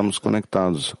 Que estamos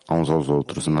conectados uns aos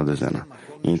outros na dezena.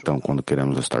 Então, quando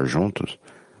queremos estar juntos,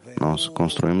 nós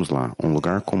construímos lá um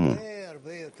lugar comum.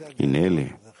 E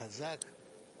nele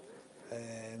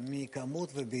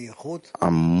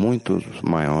há muitos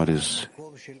maiores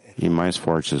e mais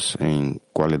fortes em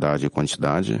qualidade e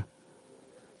quantidade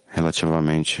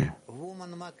relativamente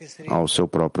ao seu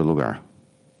próprio lugar.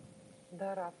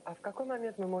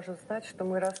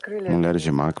 Mulheres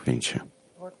de Mach 20.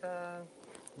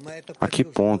 A que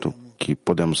ponto que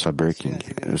podemos saber que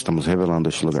estamos revelando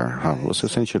este lugar? Você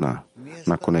sentirá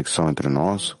na conexão entre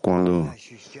nós, quando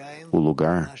o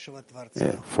lugar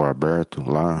for aberto,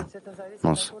 lá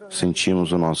nós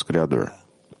sentimos o nosso Criador.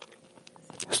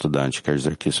 Estudante, quer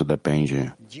dizer que isso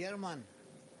depende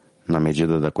na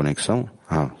medida da conexão?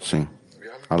 Sim.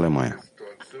 Alemanha.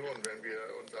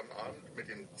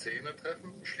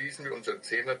 Schließen wir unser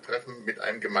Zehnertreffen mit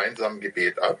einem gemeinsamen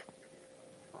Gebet ab.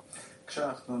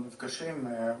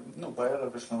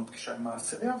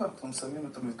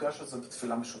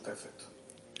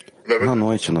 Na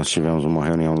noite nós tivemos uma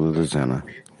reunião da dezena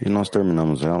e nós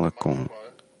terminamos ela com: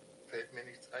 fällt mir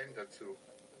nichts ein dazu.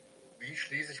 Wie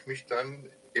schließe ich mich dann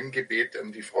im Gebet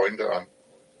an die Freunde an?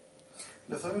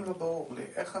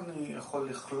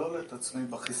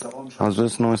 Às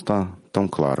vezes não está tão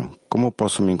claro. Como eu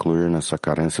posso me incluir nessa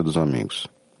carência dos amigos?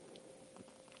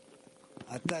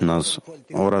 Nas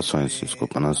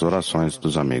orações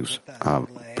dos amigos.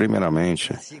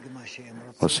 Primeiramente,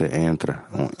 você entra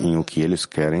em o que eles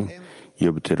querem e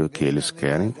obter o que eles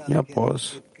querem, e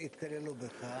após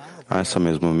essa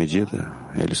mesma medida,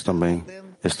 eles também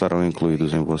estarão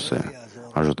incluídos em você,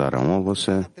 ajudarão a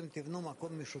você.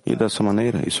 E dessa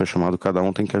maneira, isso é chamado cada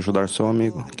um tem que ajudar seu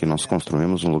amigo, que nós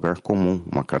construímos um lugar comum,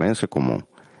 uma carência comum,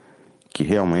 que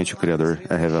realmente o Criador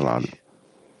é revelado.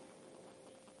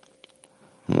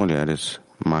 Mulheres,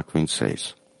 Mach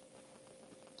 26.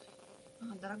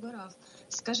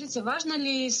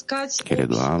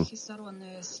 Querido Al,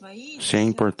 se é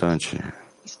importante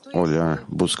olhar,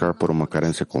 buscar por uma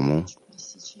carência comum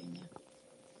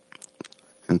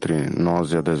entre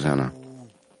nós e a dezena.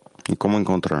 E como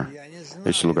encontrar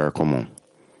este lugar comum?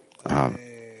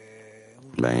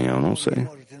 Bem, eu não sei.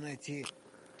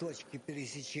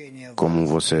 Como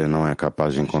você não é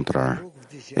capaz de encontrar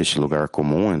este lugar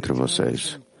comum entre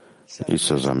vocês e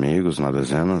seus amigos na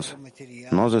dezenas,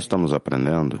 nós estamos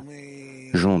aprendendo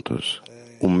juntos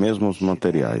os mesmos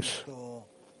materiais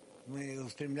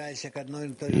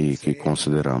e que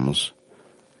consideramos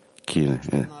que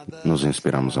nos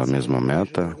inspiramos à mesma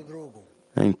meta.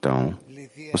 Então,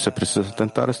 você precisa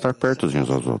tentar estar perto de uns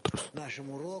aos outros.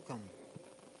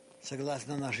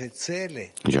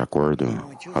 De acordo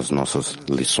com as nossas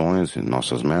lições e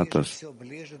nossas metas,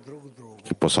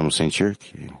 que possamos sentir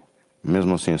que,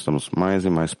 mesmo assim, estamos mais e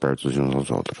mais perto de uns aos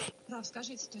outros.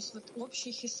 Скажите, то есть вот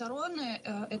общие хиссароны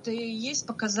 — это и есть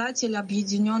показатель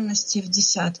объединенности в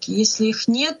десятке. Если их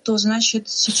нет, то значит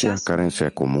сейчас... Se a carência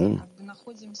é comum,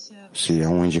 se é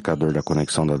um indicador da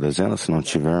conexão da dezena, se não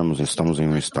tivermos, estamos em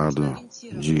um estado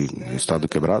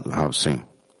quebrado? Sim.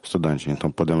 Estudante,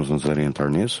 então podemos nos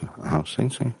orientar nisso? Sim.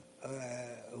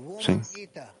 Sim.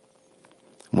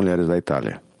 Mulheres da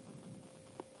Itália.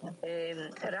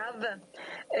 Rav,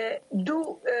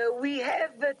 we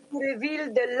have to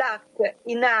reveal the lack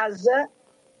in us?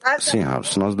 Sim, Rav,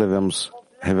 se nós devemos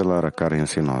revelar a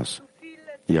carência em nós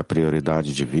e a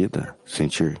prioridade de vida,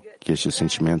 sentir que este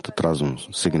sentimento traz um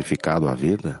significado à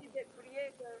vida,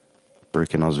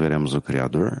 porque nós veremos o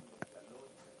Criador.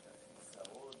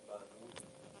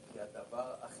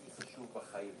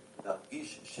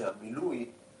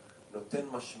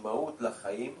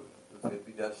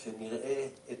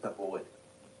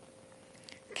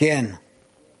 Ken.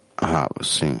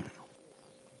 Sim.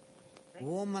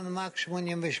 Woman Mach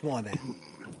 88.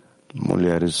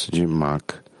 Mulheres de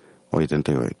Mach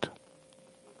 88.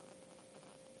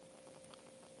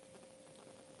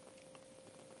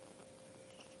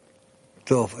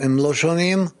 Bem,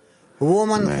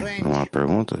 não há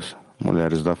perguntas?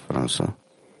 Mulheres da França.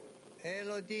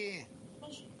 Elodie.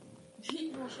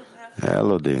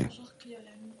 Elodie.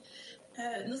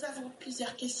 Nous avons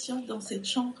plusieurs questions dans cette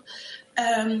chambre.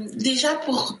 Déjà,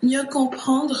 pour mieux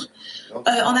comprendre,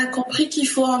 on a compris qu'il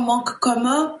faut un manque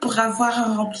commun pour avoir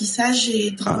un remplissage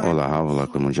et... Olá,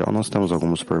 Mundial. Nós temos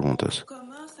algumas perguntas.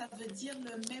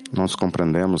 Nós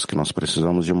compreendemos que nós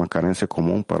precisamos de uma carência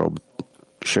comum para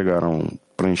chegar a um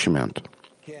preenchimento.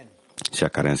 Se a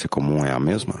carência comum é a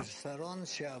mesma?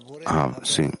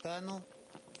 Sim.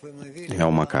 É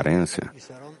uma carência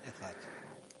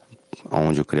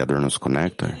onde o Criador nos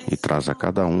conecta e traz a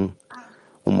cada um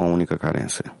uma única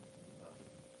carência.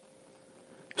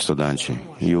 Estudante,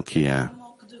 e o que é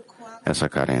essa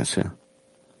carência?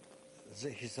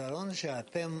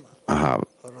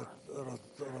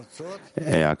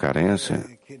 É a carência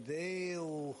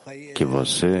que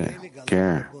você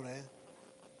quer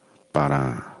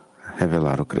para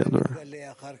revelar o Criador.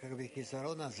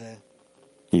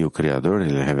 E o Criador,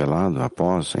 ele é revelado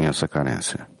após em essa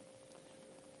carência.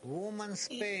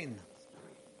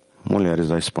 Mulheres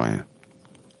da Espanha.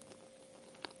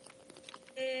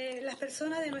 Las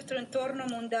personas de nuestro entorno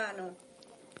mundano,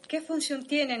 ¿qué función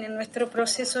tienen en nuestro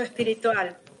proceso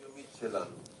espiritual?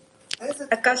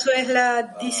 ¿Acaso es la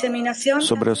diseminación?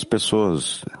 Sobre as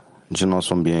pessoas de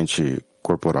nosso ambiente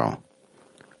corporal.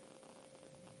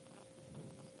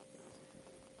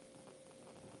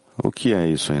 O que é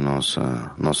isso em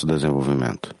nosso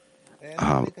desenvolvimento?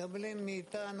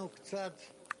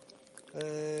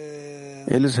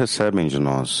 Eles recebem de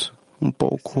nós um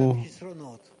pouco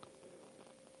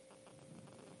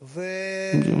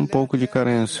de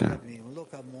carência.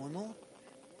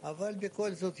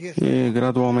 E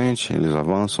gradualmente eles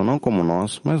avançam, não como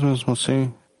nós, mas mesmo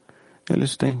assim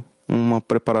eles têm uma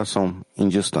preparação em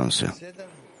distância.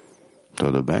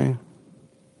 Tudo bem?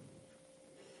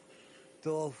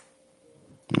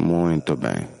 Muito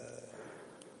bem.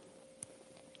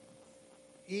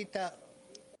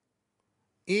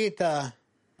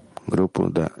 Grupo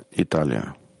da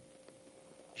Itália.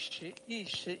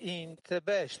 Is in the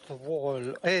best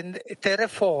wall and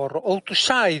therefore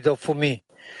outside of me.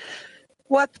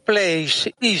 What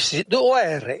place is it?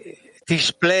 Where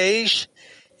this place?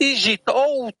 Is it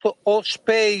out of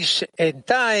space and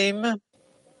time?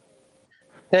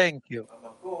 Thank you.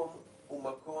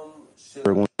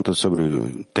 Pergunta sobre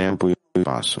o tempo e o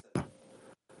espaço.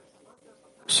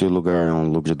 Se o lugar é um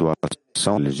loop de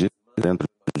doação, ele diz dentro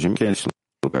de mim que é esse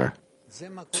lugar.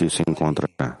 Se se encontra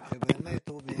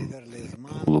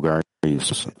o lugar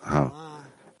isso.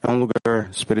 É um lugar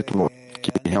espiritual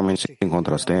que realmente se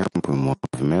encontra tempo,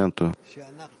 movimento,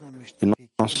 e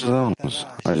nós precisamos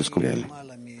descobrir ele.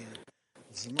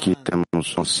 que temos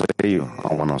um anseio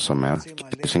a uma nossa meta,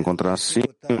 que se encontrar acima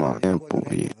do tempo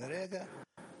e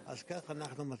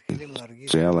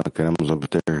se ela queremos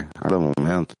obter a cada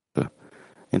momento,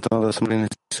 então dessa maneira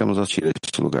iniciamos a tirar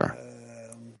deste lugar.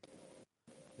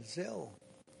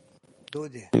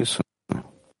 Isso.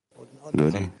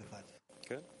 Dori.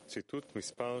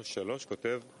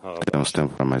 Temos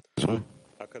tempo para mais um?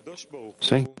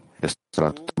 Sim.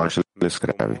 Extrato baixo ele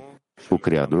escreve: o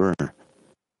Criador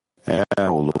é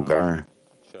o lugar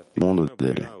do mundo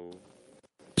dele.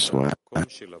 Isso é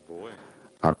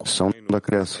a condição da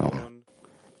criação,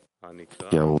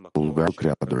 que é o lugar do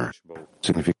Criador,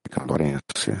 significa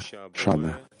aparência,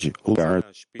 chamada de lugar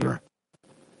do Criador.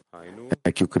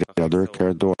 É que o Criador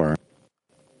quer doar,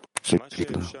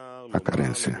 significa a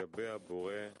carência.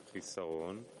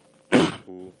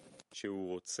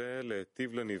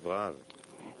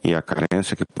 E a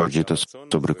carência que pode dita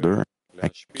sobre o Criador é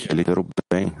que ele quer o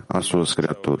bem às suas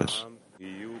criaturas.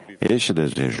 Este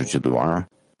desejo de doar,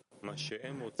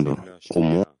 o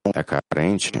mundo é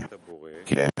carente,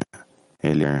 que é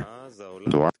ele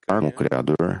doar com o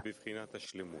Criador,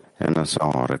 é nessa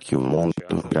hora que o mundo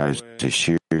irá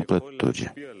existir em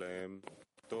plenitude.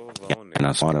 É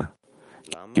nessa hora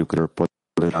que o Criador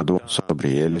poderá doar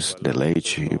sobre eles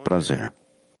deleite e prazer.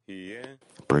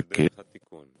 Porque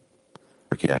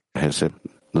a receita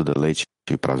do deleite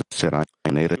e prazer será a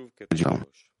maneira de não.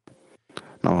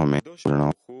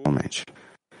 Novamente.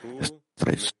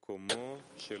 3.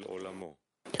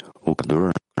 O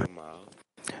Criador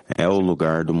é o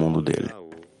lugar do mundo dele.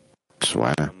 Isso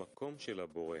é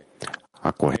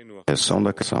a correção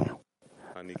da criação.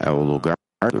 É o lugar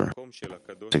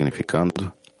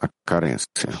significando a carência,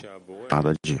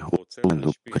 nada de o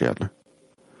do Criador.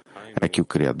 É que o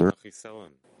Criador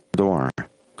doar,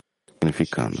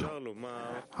 significando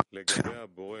a carência.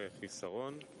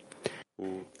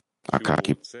 A cara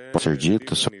que pode ser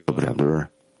dita sobre o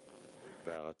Criador,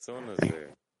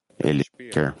 ele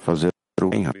quer fazer o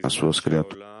bem às suas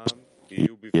criaturas e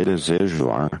ele deseja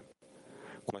doar.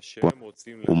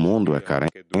 O mundo é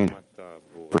carente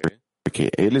porque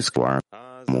eles doam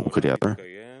como o Criador.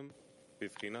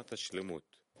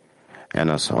 É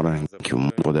nessa hora em que o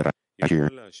mundo poderá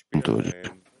agir com tudo.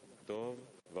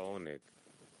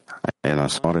 É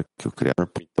nessa hora que o Criador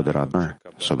poderá dar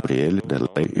sobre ele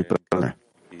deleite e prazer.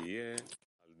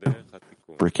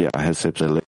 Porque a recepção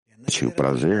deleite e o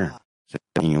prazer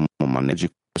tem uma maneira de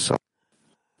expressão.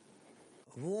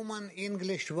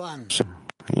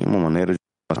 Em uma maneira de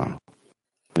expressão.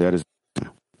 Mulheres.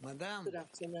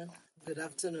 Good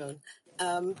afternoon.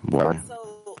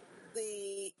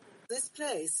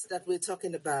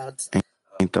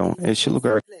 Então, este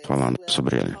lugar, falando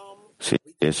sobre ele, se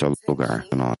esse é o lugar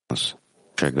que nós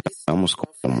chegamos com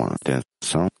uma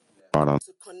atenção para os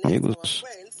amigos,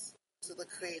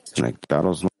 conectar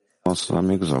os nossos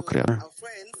amigos ao Criador,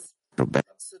 para o bem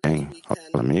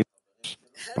aos amigos,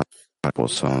 para que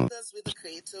possamos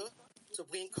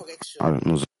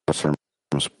nos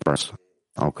acercarmos próximo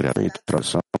ao Criador e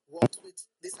tradução.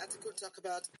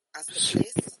 Se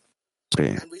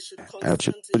é a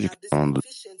atitude que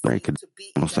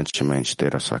constantemente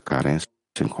ter essa carência,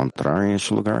 se encontrar em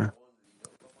este lugar.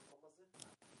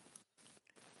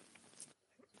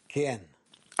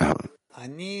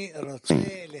 Sim.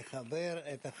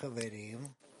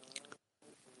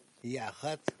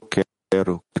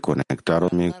 Quero conectar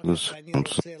os amigos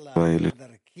juntos a ele.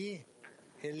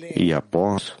 E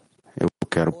após, eu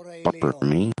quero por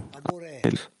mim a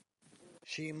eles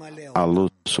a luz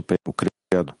superior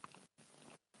criado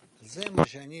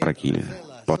para que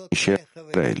possa encher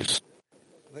para eles.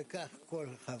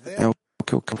 É o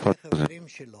que eu quero fazer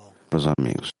para os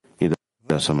amigos. E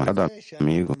dessa maneira,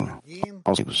 amigo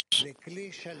aos amigos.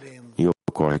 E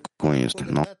ocorre com isso.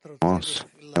 Nós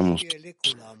temos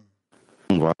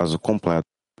um vaso completo,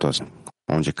 assim,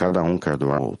 onde cada um quer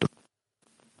doar ao outro.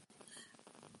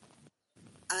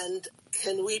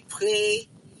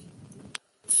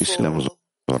 E se devemos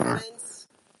orar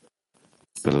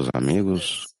pelos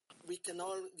amigos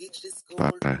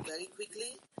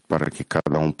para que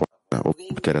cada um possa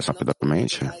obter essa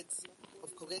rapidamente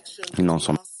e não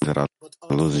somente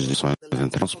a luz de lições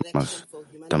entre nós, mas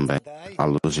também a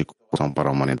luz de correção para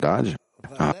a humanidade.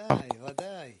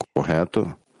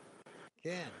 Correto?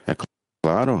 É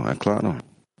claro.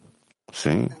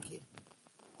 Sim.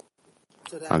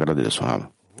 Agradeço,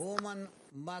 Ralo.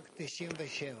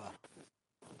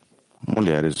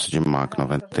 Mulheres de Mach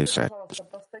 97.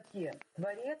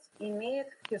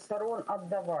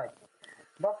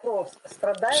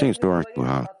 Sim, senhor.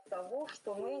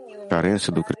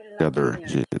 Carência do Criador.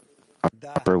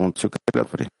 A pergunta se o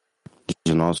Criador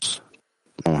de nós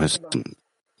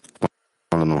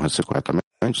ela não recicla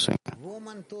corretamente, sim.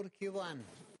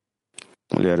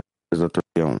 Mulheres da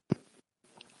Turquia 1.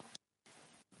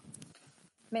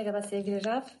 Merhaba sevgili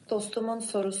Raf. Dostumun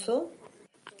sorusu,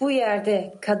 bu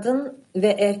yerde kadın ve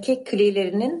erkek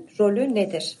klilerinin rolü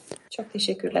nedir? Çok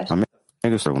teşekkürler. A minha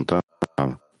pergunta,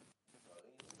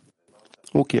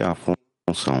 o que é a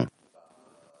função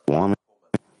do homem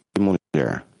e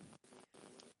mulher?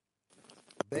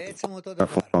 A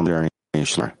função de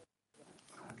Einstein.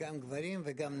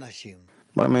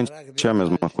 Basicamente é a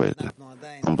mesma coisa.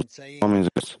 Ambos homens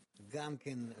e mulheres.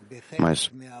 Mas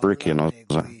por que nós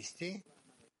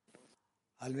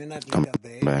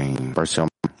também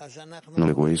parcialmente no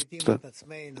egoísta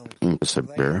em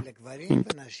perceber,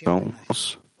 então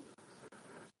nós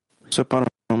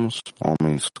separamos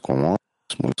homens com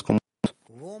homens, mulheres com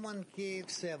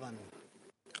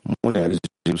mulheres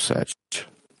de 7.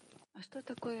 А что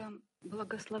такое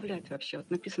благословлять вообще? Вот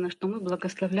написано, что мы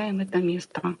благословляем это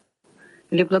место.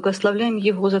 Или благословляем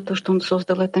его за то, что он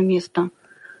создал это место.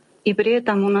 И при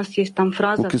этом у нас есть там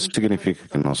фраза... O que significa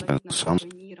que nós pensamos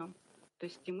e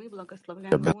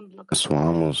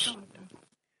abençoamos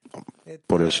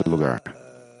por este lugar?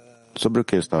 Sobre o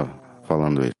que está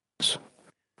falando isso?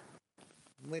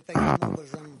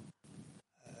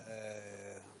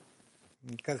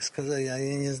 Как сказать, я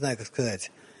не знаю, как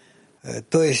сказать.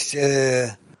 То есть,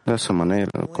 dessa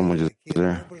maneira, como dizer,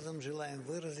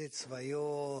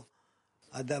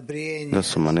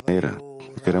 dessa maneira,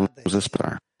 queremos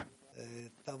expressar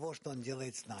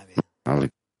a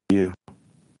alegria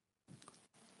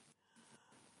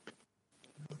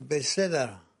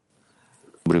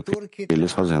sobre o que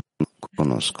eles fazendo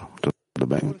conosco. Tudo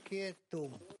bem?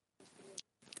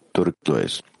 Turk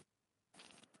 2.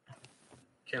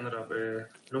 כן רב,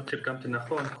 לא תרגמתי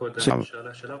נכון קודם,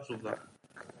 שאלה שאלה פשוטה.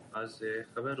 אז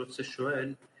חבר רוצה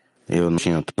שואל... Eu não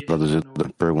tinha traduzido a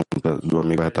pergunta do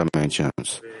amigo corretamente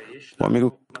antes. O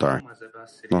amigo Tar,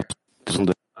 nós temos um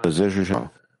desejo já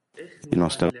e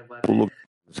nós temos o lugar.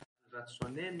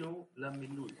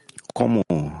 Como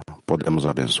podemos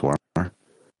abençoar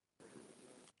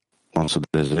nosso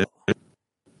desejo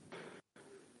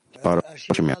para o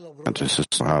sentimento?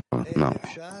 Não.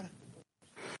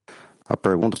 A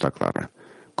pergunta está clara.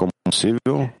 Como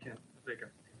possível?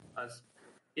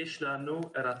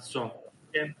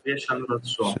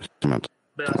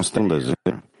 Nós temos um desejo.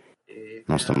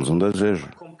 Nós temos um desejo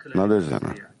na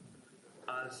dezena.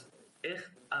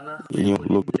 E um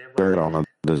lugar na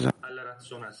dezena.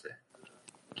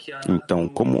 Então,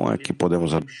 como é que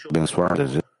podemos abençoar o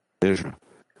desejo?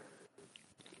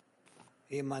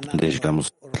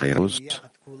 Desejamos a luz.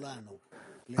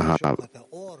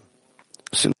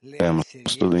 Se temos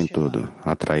tudo em tudo,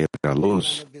 atrair a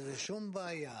luz,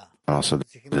 a nossa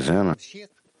dezena,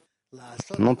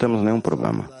 não temos nenhum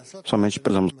problema. Somente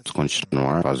precisamos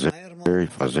continuar a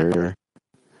fazer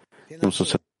e vamos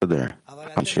suceder.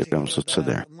 Vamos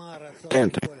suceder.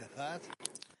 Tentem.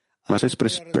 Mas vocês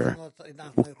precisam ver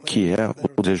o que é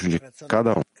o desejo de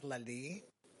cada um.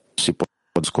 Se pode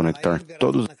desconectar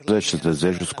todos estes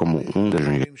desejos como um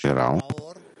desejo geral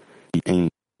e em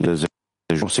desejo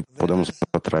se podemos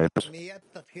atrair.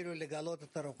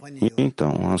 E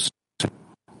então, assim,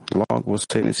 logo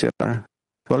você iniciar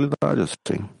qualidade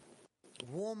assim.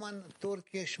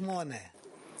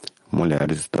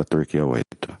 Mulheres da Turquia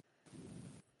 8.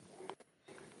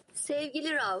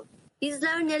 Sevgili Rav,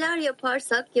 bizler neler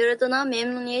yaparsak Yaradan'a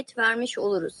memnuniyet vermiş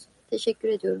oluruz. Teşekkür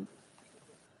ediyorum.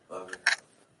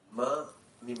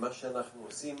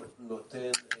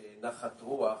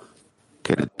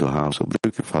 Querido Rav, sobre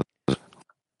o que faz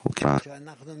o que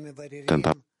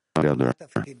tentar Criador.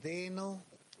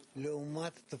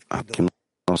 Aqui nós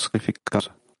classificamos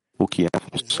o que é a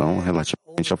função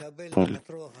relativamente à fonte.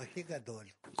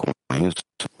 Com isso,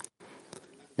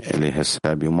 ele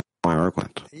recebe uma maior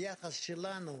quanto.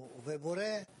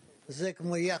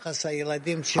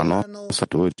 A nossa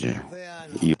atitude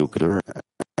e o Criador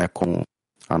é como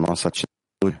a nossa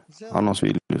atitude aos nossos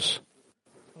filhos.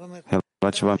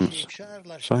 Relativamente.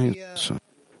 Só isso.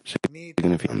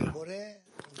 Significando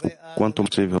o quanto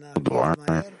possível doar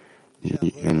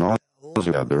em nosso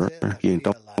Criador e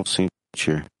então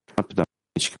sentir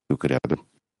rapidamente que o Criador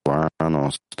doar a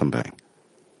nós também.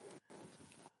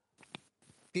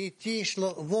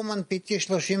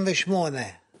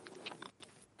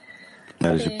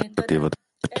 Expectativa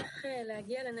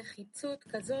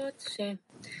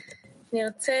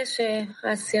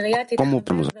como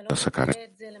temos essa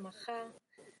carência?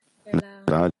 Na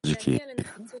verdade que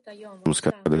temos que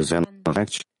agradecer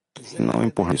e não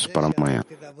empurrar isso para amanhã.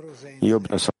 E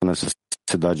obter essa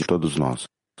necessidade de todos nós.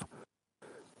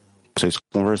 Vocês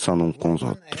conversando uns com os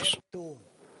outros.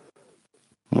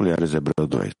 Mulheres Hebreu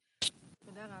 2.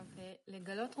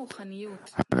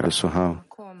 Agradeço, Rav.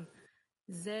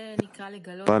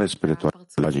 Para a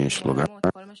espiritualidade em este lugar,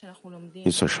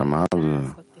 isso é chamado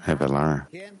revelar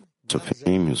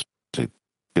sofismas que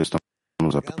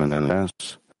estamos aprendendo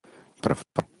para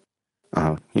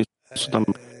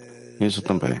isso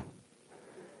também.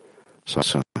 Só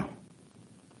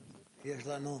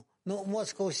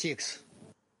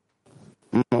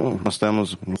nós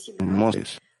temos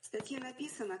Moisés.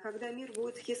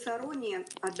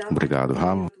 Obrigado,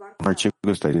 Rav. O artigo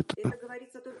está escrito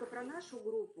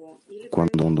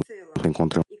quando um grupo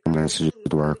encontra um mestre de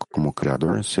doar como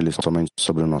criador, se ele é somente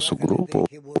sobre o nosso grupo,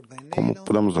 como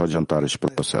podemos adiantar este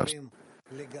processo?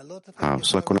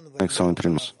 Só a conexão entre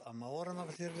nós.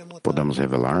 Podemos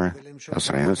revelar as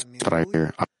carências,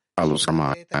 trair a luz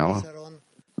armar ela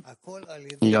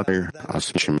e atrair a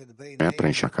sentimento,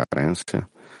 preencher a carência.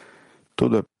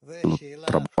 Tudo é pelo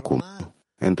trabalho comum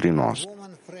entre nós.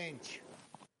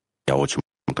 E a última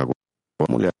pergunta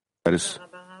agora, mulheres.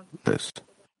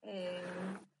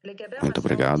 Muito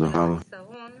obrigado, Rav.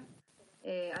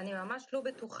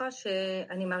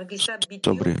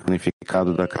 Sobre o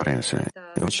significado da carência.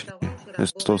 Eu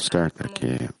estou certa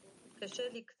que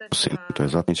eu sinto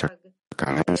exatamente a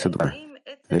carência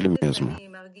dele mesmo.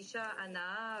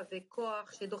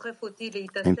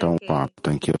 Então, o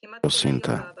fato em que eu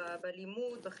sinta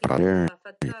prazer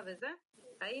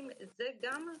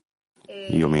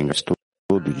e eu me engasto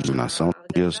tudo de nação,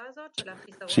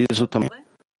 se isso também,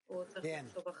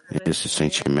 esse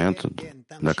sentimento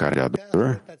da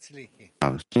criador,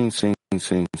 sim,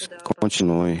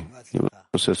 continue e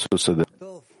você suceder.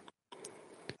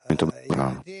 Muito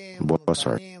obrigado. Boa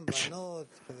sorte.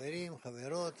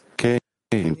 Ok,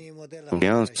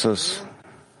 crianças,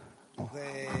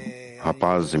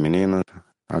 rapazes e meninas,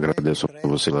 agradeço por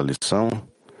vocês a lição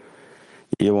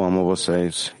e eu amo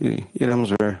vocês e iremos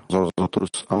ver os outros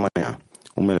amanhã.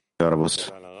 O melhor a vocês.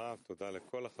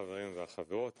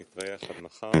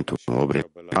 Muito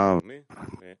obrigado.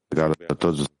 Obrigado a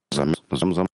todos os amigos. Nós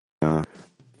vamos amanhã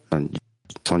na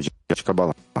edição de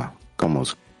Kabbalah com a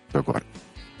música agora.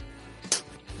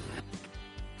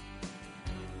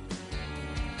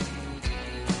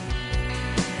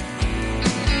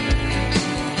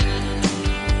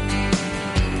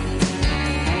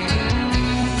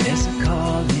 There's a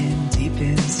calling deep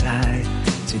inside.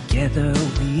 Together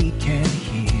we can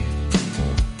hear.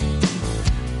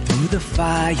 Through the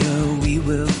fire we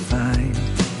will find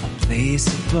a place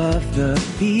above the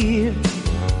fear.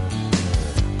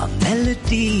 A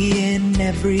melody in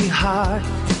every heart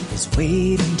is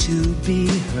waiting to be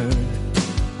heard.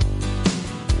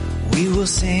 We will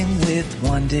sing with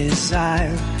one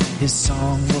desire, His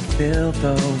song will fill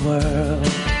the world.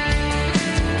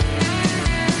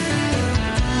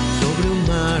 Sobre un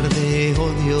mar de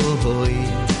odio hoy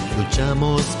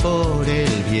luchamos por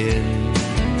el bien.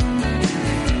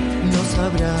 Nos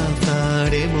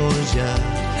abrazaremos ya,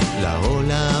 la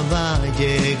ola va a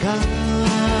llegar.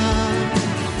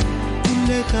 Un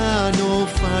lejano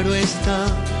faro está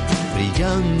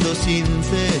brillando sin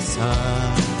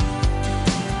cesar.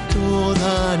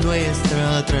 Toda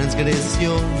nuestra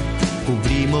transgresión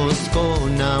cubrimos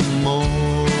con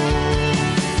amor.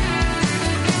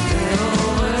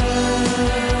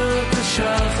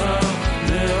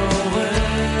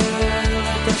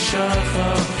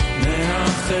 שחר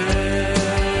מאחר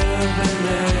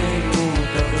בינינו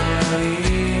את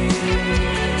הרעים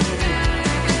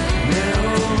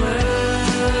מעורר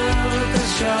את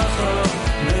השחר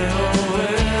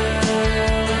מעורר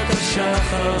את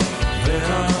השחר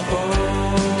והאור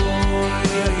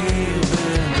יאיר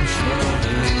בין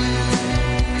השברים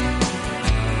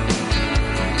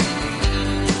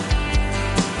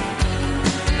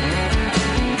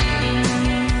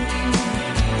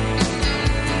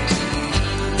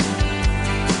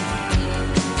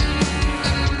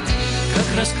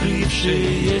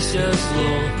раскрывшееся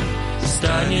зло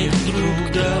станет вдруг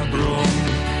добром.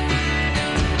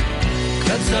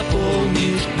 Как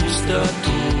заполнишь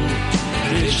пустоту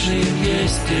грешным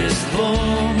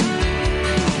естеством,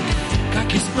 как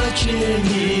из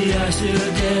сплочения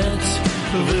сердец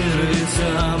вырвется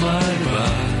мольба,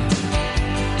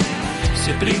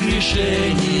 все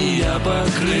прегрешения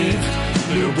покрыв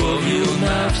любовью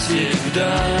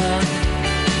навсегда.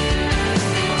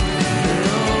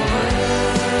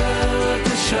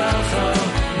 שחר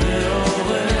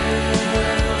מעורר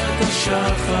את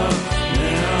השחר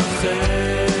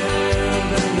מאחר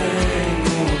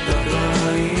בינינו את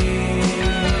הרעים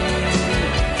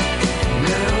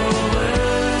מעורר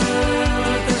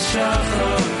את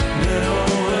השחר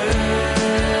מעורר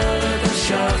את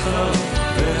השחר